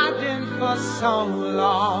hiding for so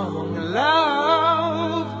long.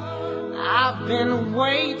 Love, I've been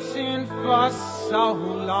waiting for so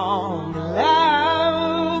long.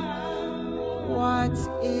 Love, what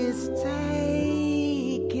is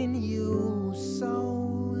taking you so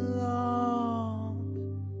long?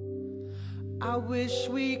 I wish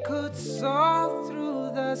we could soar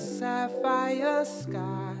through the sapphire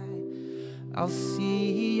sky. I'll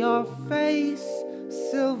see your face,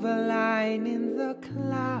 silver lining the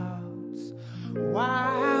clouds,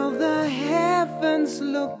 while the heavens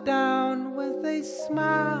look down with a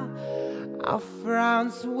smile. Our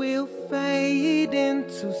frowns will fade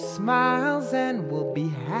into smiles, and we'll be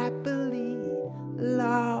happily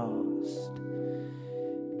lost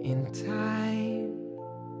in time,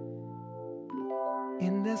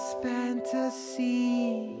 in this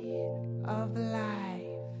fantasy of life.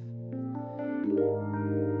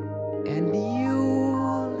 And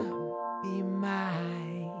you'll be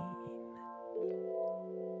mine.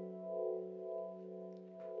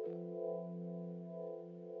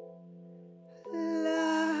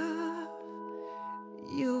 Love,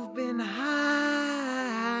 you've been hiding.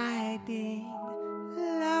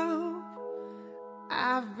 Love,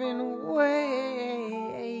 I've been waiting.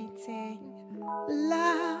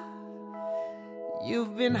 Love,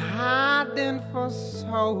 you've been hiding for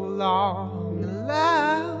so long.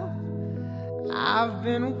 Love, I've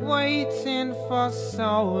been waiting for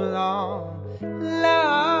so long.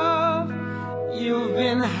 Love, you've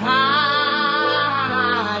been hiding.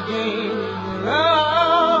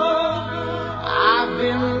 Love, I've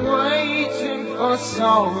been waiting for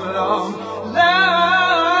so long.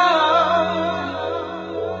 Love,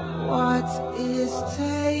 what is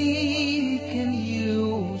taking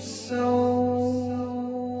you so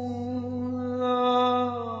long?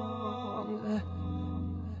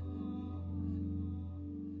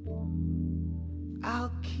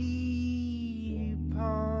 I'll keep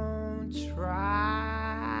on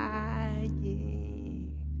trying.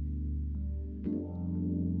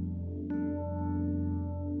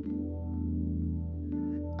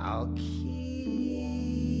 I'll keep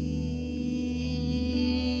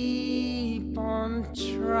on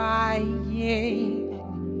trying.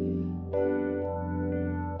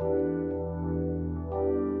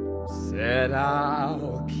 Said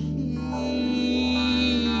I'll keep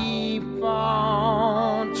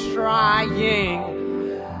on trying.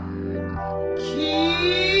 Keep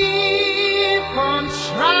on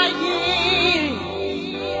trying.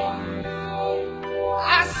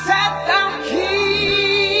 I said I'll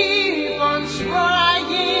keep on trying.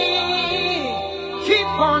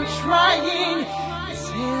 Keep on trying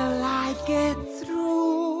till I get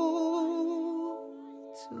through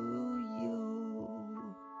to you.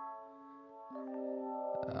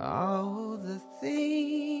 All the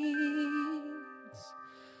things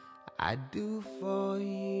I do for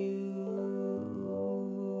you.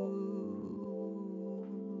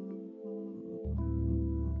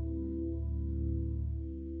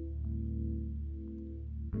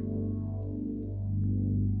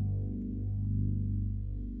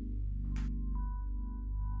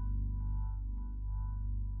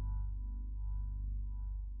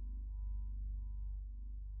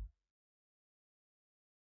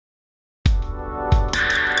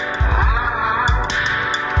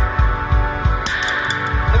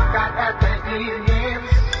 Look out at the evening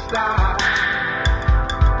star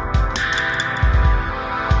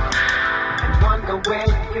and wonder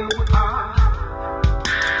where you are.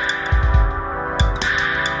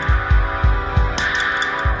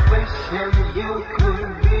 Wishing you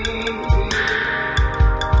could be.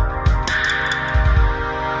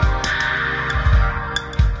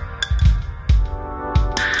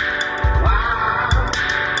 Wow,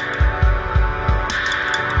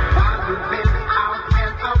 while you've been out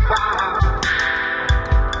and about.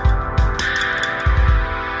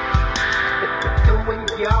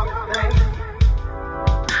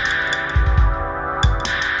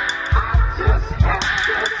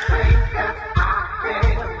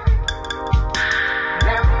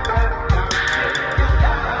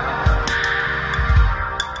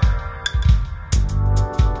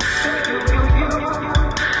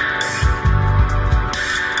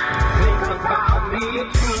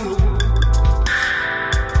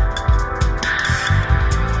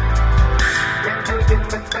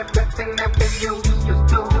 different everything that we used to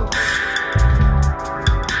do.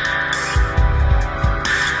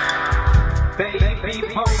 Baby,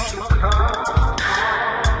 won't you come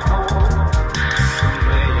home to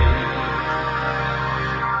me?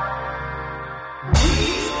 We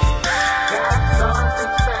got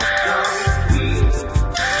something special. We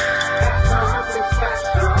got something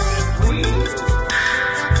special. We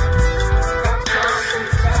got something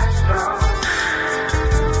special.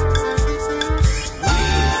 We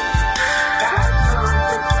got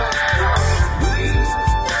something special. We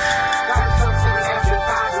got something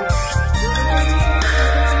everybody.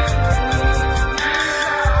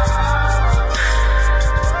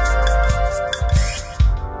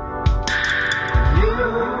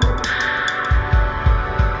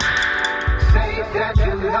 That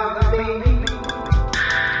you love me,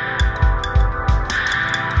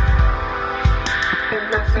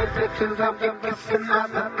 and I say that you love me with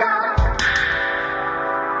another guy.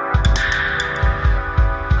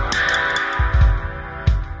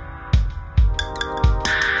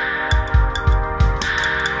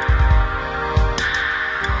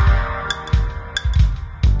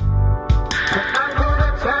 But I'm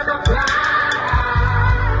gonna turn a blind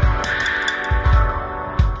eye.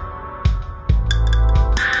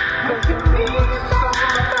 You mean so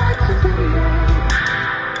much to me,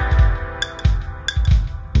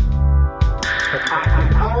 but I can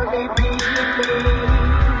only be me.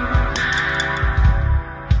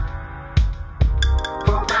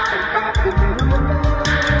 For my afternoon,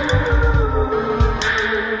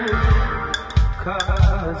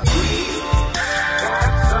 'cause we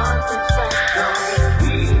got something special.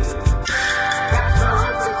 We got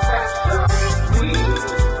something special. We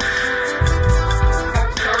got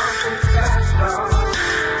something special.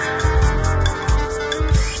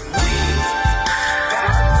 We got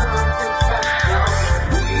something special.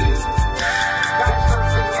 We got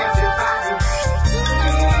something everybody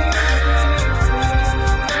needs.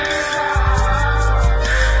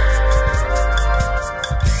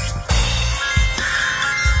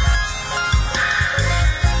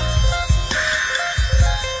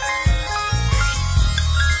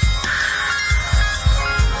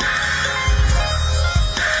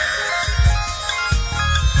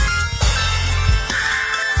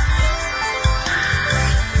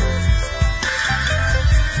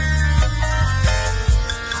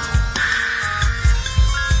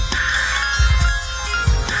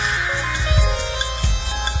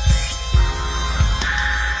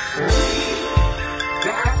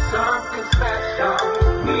 Got something special.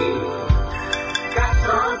 We got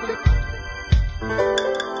something special.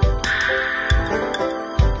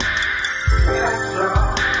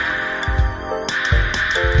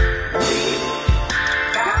 We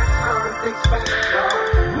got something special.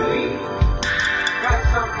 We got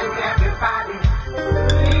something everybody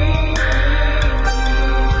needs.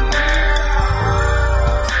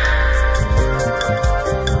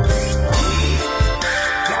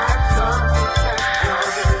 Got something special.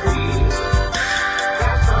 We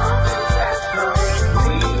got something special.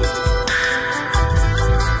 We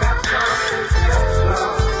got something special. We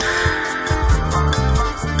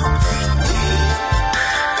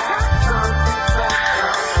got something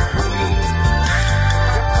special. We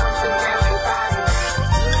got something everybody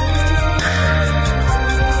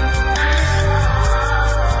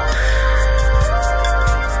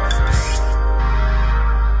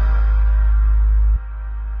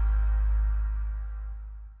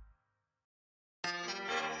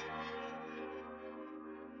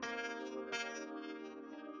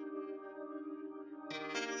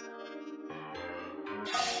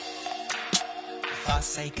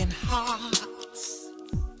Forsaken hearts,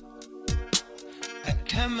 a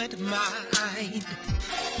timid mind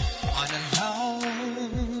on a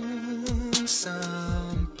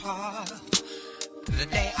lonesome path to the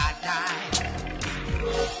day I die.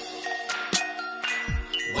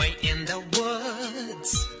 Way in the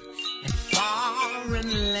woods in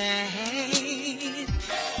foreign land,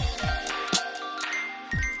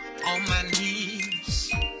 on my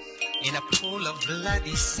knees in a pool of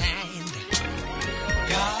bloody sand.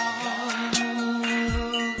 Golden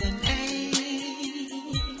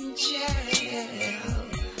angel,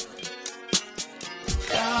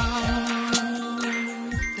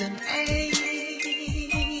 golden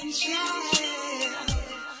angel.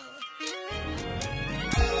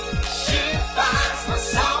 She finds my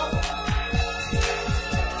soul.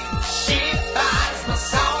 She finds my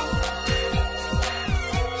soul.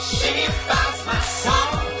 She finds my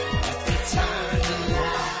soul. They turn the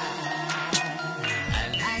light. A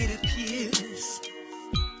light appears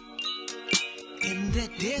in the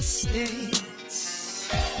distance.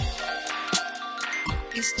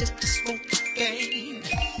 It's just a smoke game.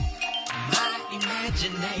 My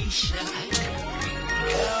imagination.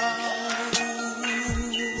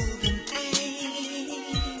 Golden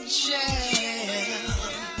angel.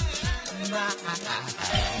 My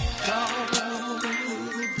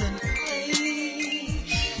golden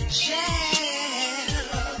angel.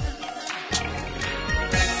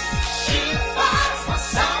 She finds my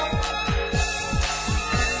soul.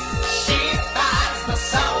 She finds my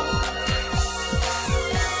soul.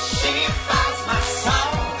 She finds my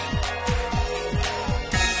soul.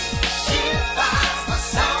 She finds my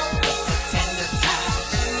soul. Tender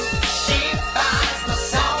touch. She finds my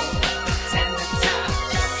soul. Tender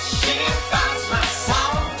touch. She finds my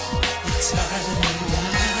soul. Eternal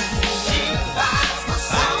life. She finds my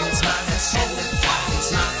soul. Tender touch.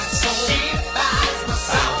 She finds my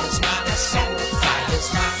soul. Tender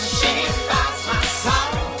touch. She finds my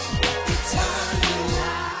soul. Eternal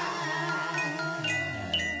life.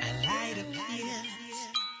 A light appears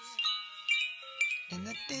in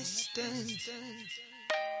the distance.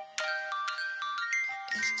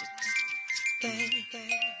 It's just a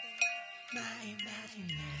game. My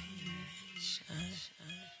imagination.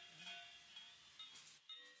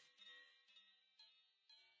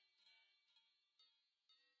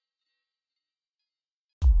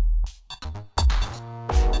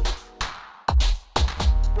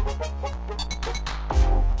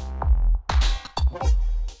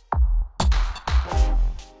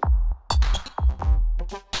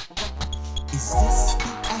 Is this the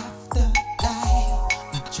afterlife?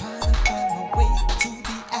 I'm trying to find my way to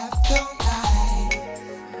the afterlife.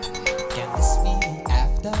 Can this be the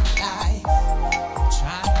afterlife?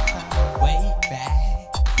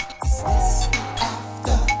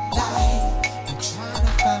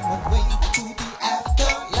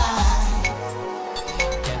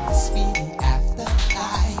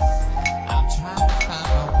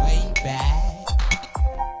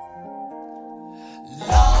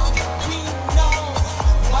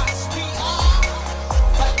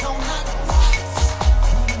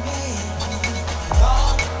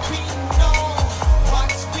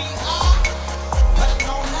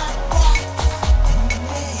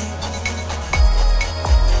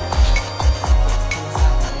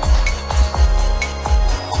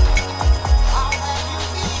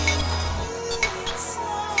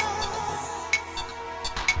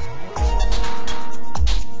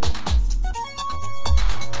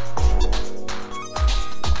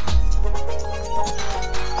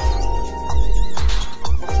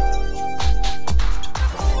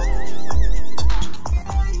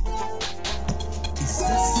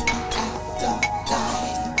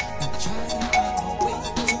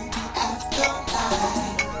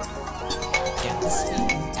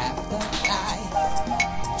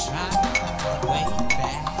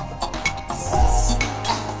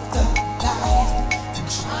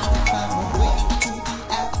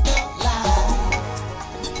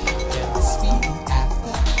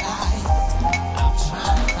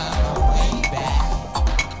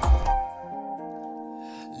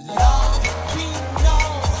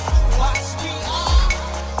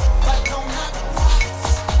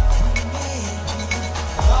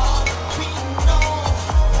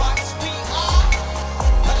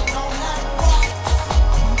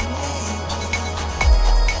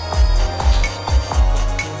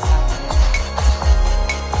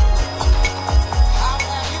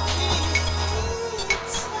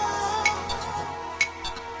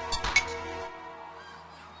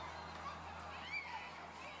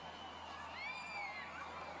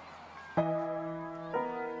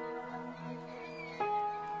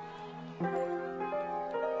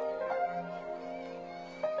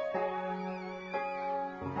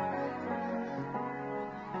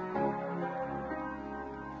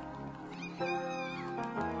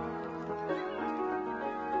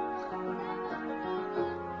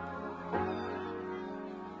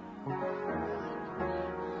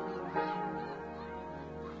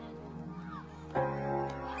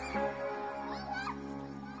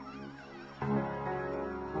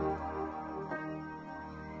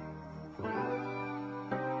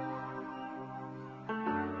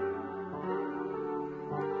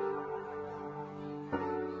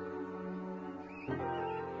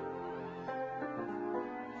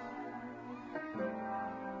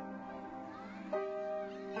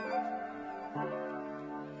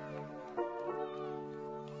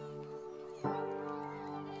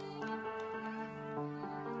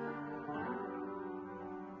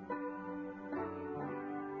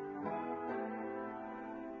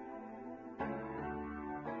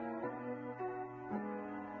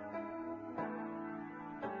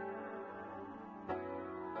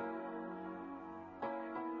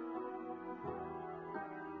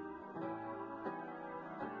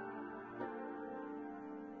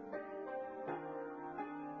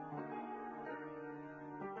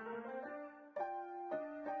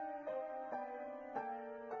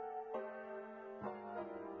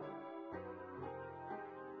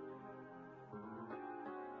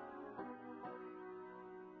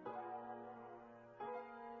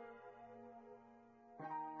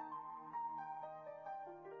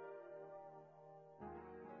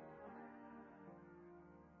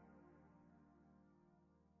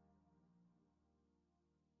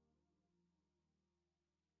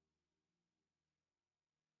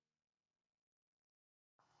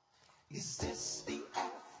 Is this the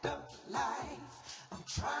afterlife? I'm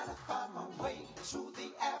trying to find my way to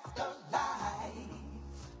the afterlife.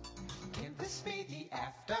 Can this be the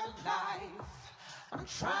afterlife? I'm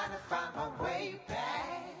trying to find my way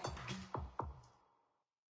back.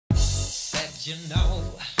 Said you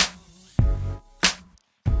know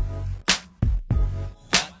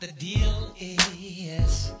what the deal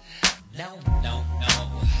is. No, no,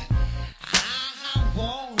 no, I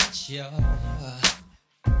want you.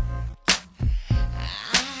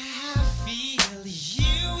 I feel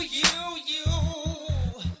you.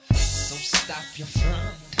 So stop your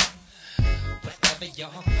front. Whatever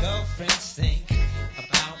your girlfriends think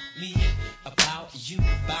about me, about you,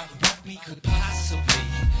 about what we could possibly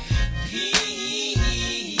be.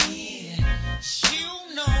 You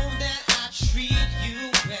know that I treat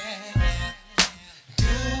you bad. Do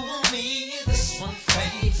me this one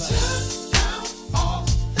favor. Turn down all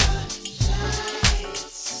the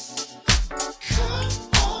lights. Come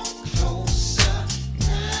on closer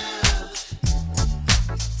now.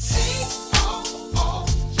 Take off all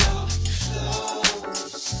your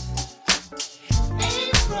clothes.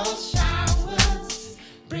 April showers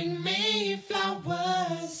bring me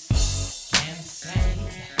flowers. Can't say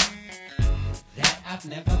that I've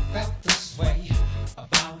never felt this way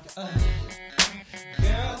about a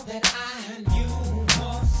girl that I knew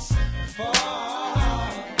once before.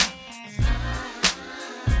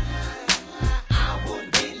 I would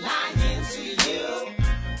be lying to you.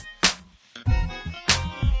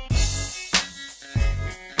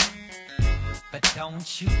 But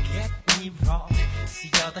don't you get me wrong. See,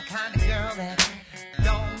 you're the kind of girl that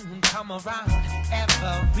don't come around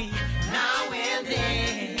every now and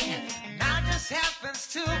then. Now just happens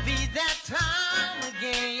to be that time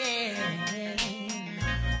again.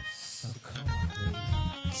 So come on, baby.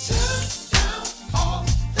 Turn down all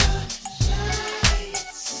the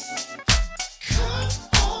lights. Come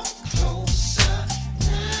on closer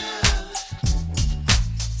now.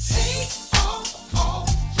 Take off all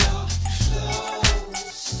your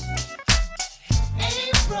clothes.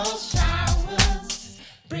 April showers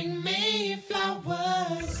bring me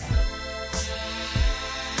flowers.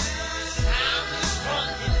 Time is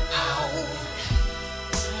running out.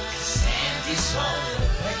 Sandy's on the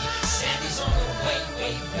way. Sandy's on the way,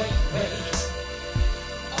 way.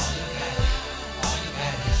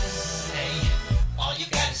 All you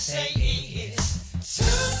gotta say is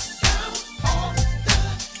turn down all the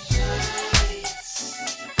lights.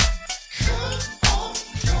 Come on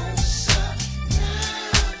closer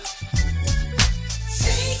now.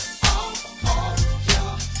 Take off all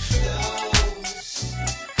your clothes.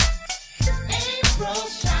 April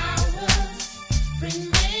showers bring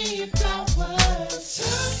me flowers.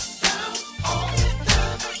 Turn down all the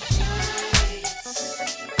lights.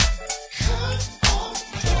 Come on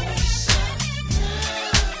closer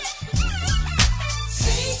now.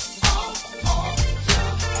 Take off all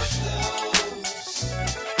your clothes.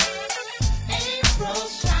 April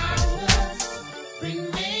showers bring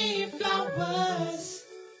me flowers.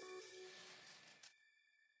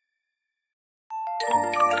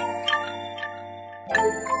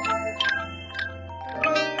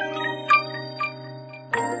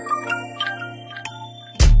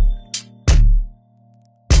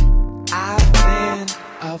 I've been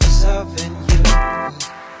observing you.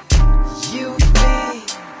 You've been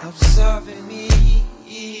observing me.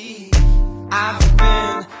 I've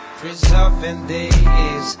been preserving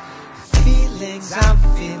these feelings I'm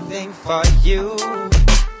feeling for you.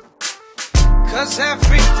 'Cause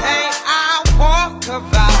every day I walk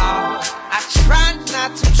about, I try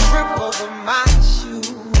not to trip over my shoes.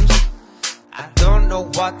 I don't know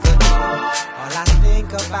what to do, all I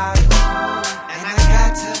think about is you. And I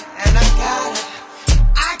got to tell you,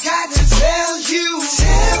 I got to tell you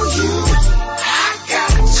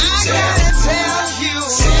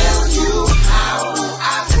how I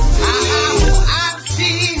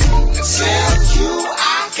feel. Tell you,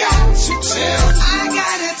 I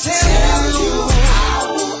gotta tell you how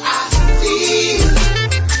I feel.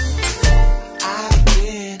 I've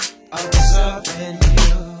been observing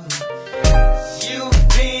you. You've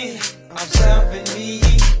been observing me.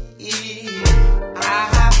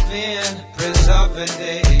 I've been preserving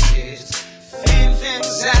these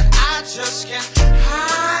feelings that I just can't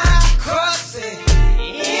hide. 'Cause they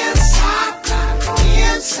inside my bones.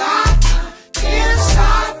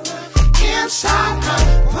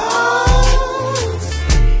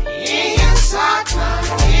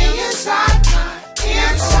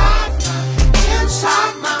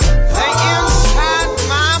 Inside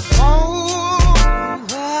my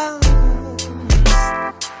bones.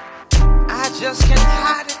 I just can't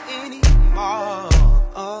hide it anymore.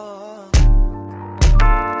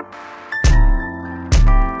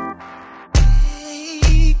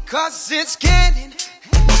 'cause it's getting